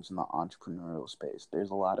of times in the entrepreneurial space, there's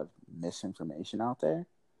a lot of misinformation out there.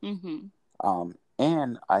 Mm-hmm.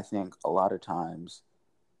 And I think a lot of times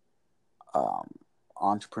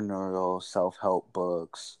entrepreneurial self-help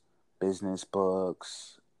books, business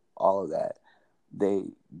books, all of that, they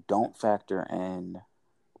don't factor in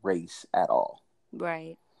race at all.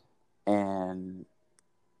 Right. And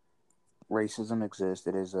racism exists.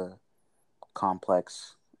 It is a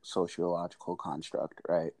complex sociological construct,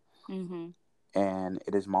 right? Mm-hmm. And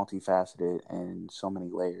it is multifaceted in so many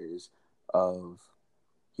layers of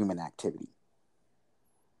human activity.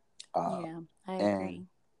 Yeah, I agree.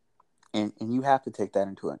 And you have to take that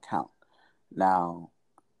into account. Now,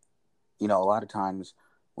 you know, a lot of times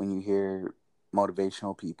when you hear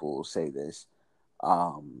motivational people say this,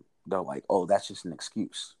 they're like, oh, that's just an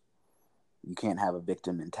excuse. You can't have a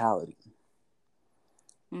victim mentality.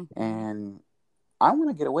 Mm-hmm. And I want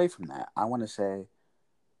to get away from that. I want to say,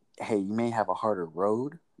 hey, you may have a harder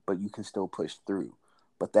road, but you can still push through.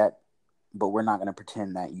 But that but we're not going to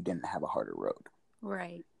pretend that you didn't have a harder road.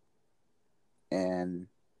 Right. And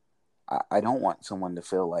I don't want someone to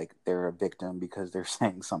feel like they're a victim because they're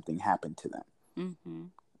saying something happened to them. Mm-hmm.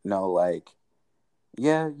 No, like,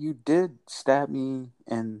 yeah, you did stab me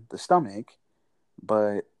in the stomach,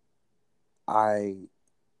 but I,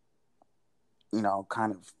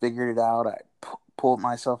 kind of figured it out. I pulled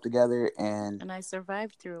myself together and I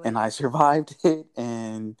survived through it. And I survived it,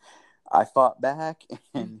 and I fought back,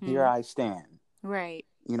 and here I stand. Right.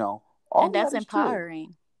 All and that's that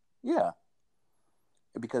empowering. True. Yeah.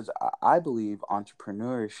 Because I believe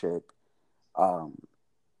entrepreneurship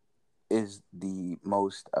is the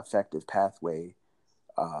most effective pathway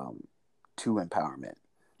to empowerment.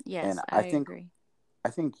 Yes, and I agree. I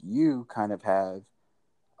think you kind of have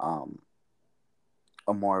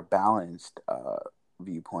a more balanced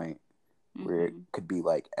viewpoint where it could be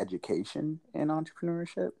like education and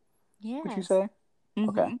entrepreneurship. Yes. Would you say?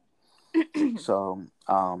 Okay. So,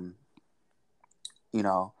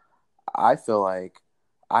 I feel like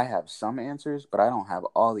I have some answers, but I don't have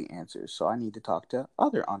all the answers. So I need to talk to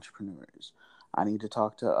other entrepreneurs. I need to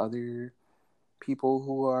talk to other people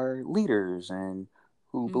who are leaders and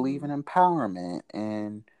who believe in empowerment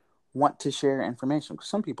and want to share information. Because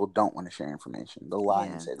some people don't want to share information. They'll lie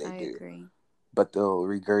and say they do. Agree. But they'll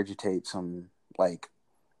regurgitate some, like,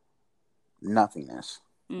 nothingness.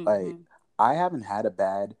 Like, I haven't had a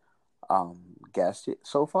bad guest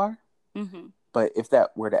so far. But if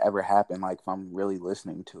that were to ever happen, like, if I'm really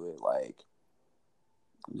listening to it, like,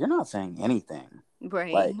 you're not saying anything.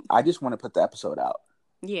 Right. Like, I just want to put the episode out.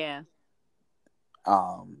 Yeah.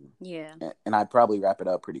 Yeah. And I'd probably wrap it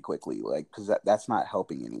up pretty quickly, like, because that's not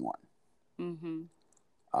helping anyone.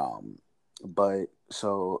 But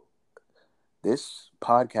so this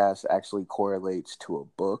podcast actually correlates to a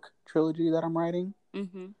book trilogy that I'm writing.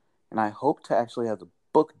 And I hope to actually have the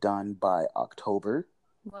book done by October.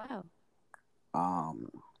 Wow.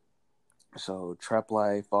 So Trep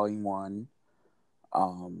Life Volume 1.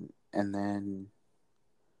 And then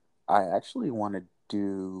I actually want to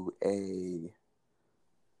do a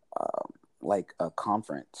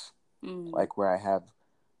conference, like where I have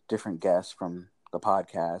different guests from the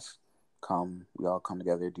podcast come. We all come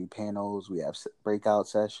together, do panels. We have breakout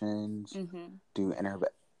sessions, do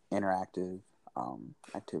interactive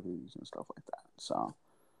activities and stuff like that. So,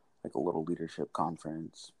 like a little leadership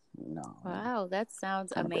conference. Wow, that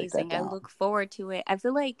sounds amazing. I look forward to it. I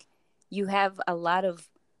feel like you have a lot of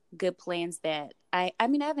good plans that I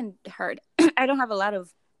haven't heard. I don't have a lot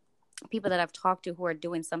of people that I've talked to who are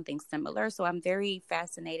doing something similar. So I'm very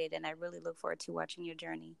fascinated and I really look forward to watching your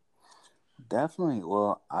journey. Definitely.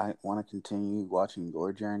 Well, I want to continue watching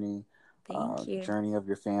your journey. Thank you. Journey of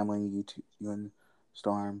your family, you and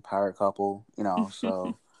Storm, power couple,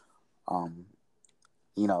 so,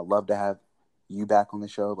 love to have you back on the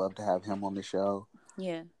show. Love to have him on the show.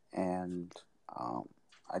 Yeah. And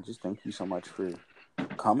I just thank you so much for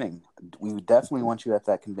coming. We definitely want you at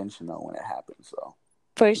that convention, though, when it happens, so.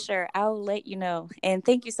 For sure. I'll let you know. And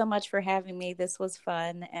thank you so much for having me. This was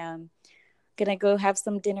fun. Gonna go have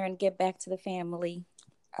some dinner and get back to the family.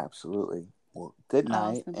 Absolutely. Well, good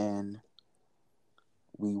night. Awesome. And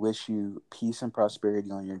we wish you peace and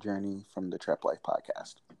prosperity on your journey from the Trep Life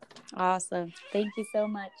podcast. Awesome. Thank you so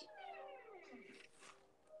much.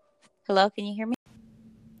 Hello, can you hear me?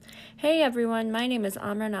 Hey everyone, my name is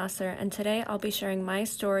Amra Nasser, and today I'll be sharing my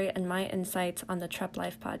story and my insights on the Trep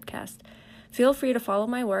Life podcast. Feel free to follow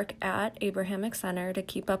my work at Abrahamic Center to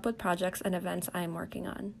keep up with projects and events I am working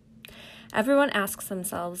on. Everyone asks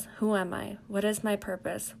themselves, who am I? What is my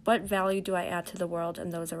purpose? What value do I add to the world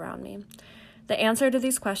and those around me? The answer to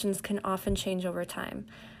these questions can often change over time,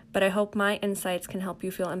 but I hope my insights can help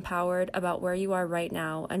you feel empowered about where you are right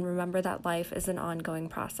now and remember that life is an ongoing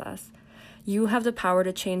process. You have the power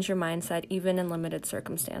to change your mindset even in limited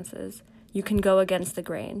circumstances. You can go against the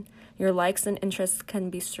grain. Your likes and interests can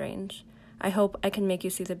be strange. I hope I can make you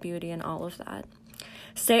see the beauty in all of that.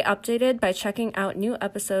 Stay updated by checking out new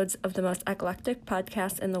episodes of the most eclectic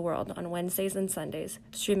podcast in the world on Wednesdays and Sundays,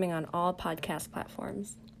 streaming on all podcast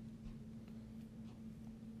platforms.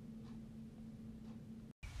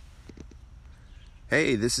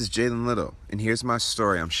 Hey, this is Jalen Little, and here's my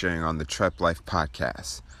story I'm sharing on the Trep Life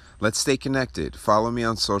podcast. Let's stay connected. Follow me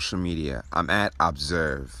on social media. I'm at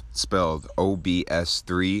Observe, spelled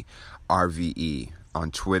OBS3RVE, on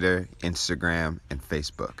Twitter, Instagram, and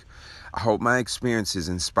Facebook. I hope my experiences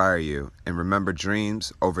inspire you, and remember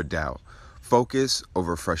dreams over doubt, focus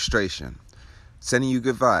over frustration. Sending you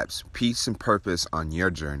good vibes, peace, and purpose on your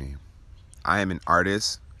journey. I am an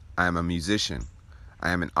artist, I am a musician,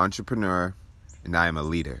 I am an entrepreneur, and I am a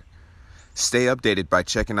leader. Stay updated by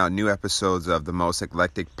checking out new episodes of the most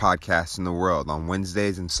eclectic podcast in the world on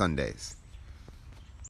Wednesdays and Sundays.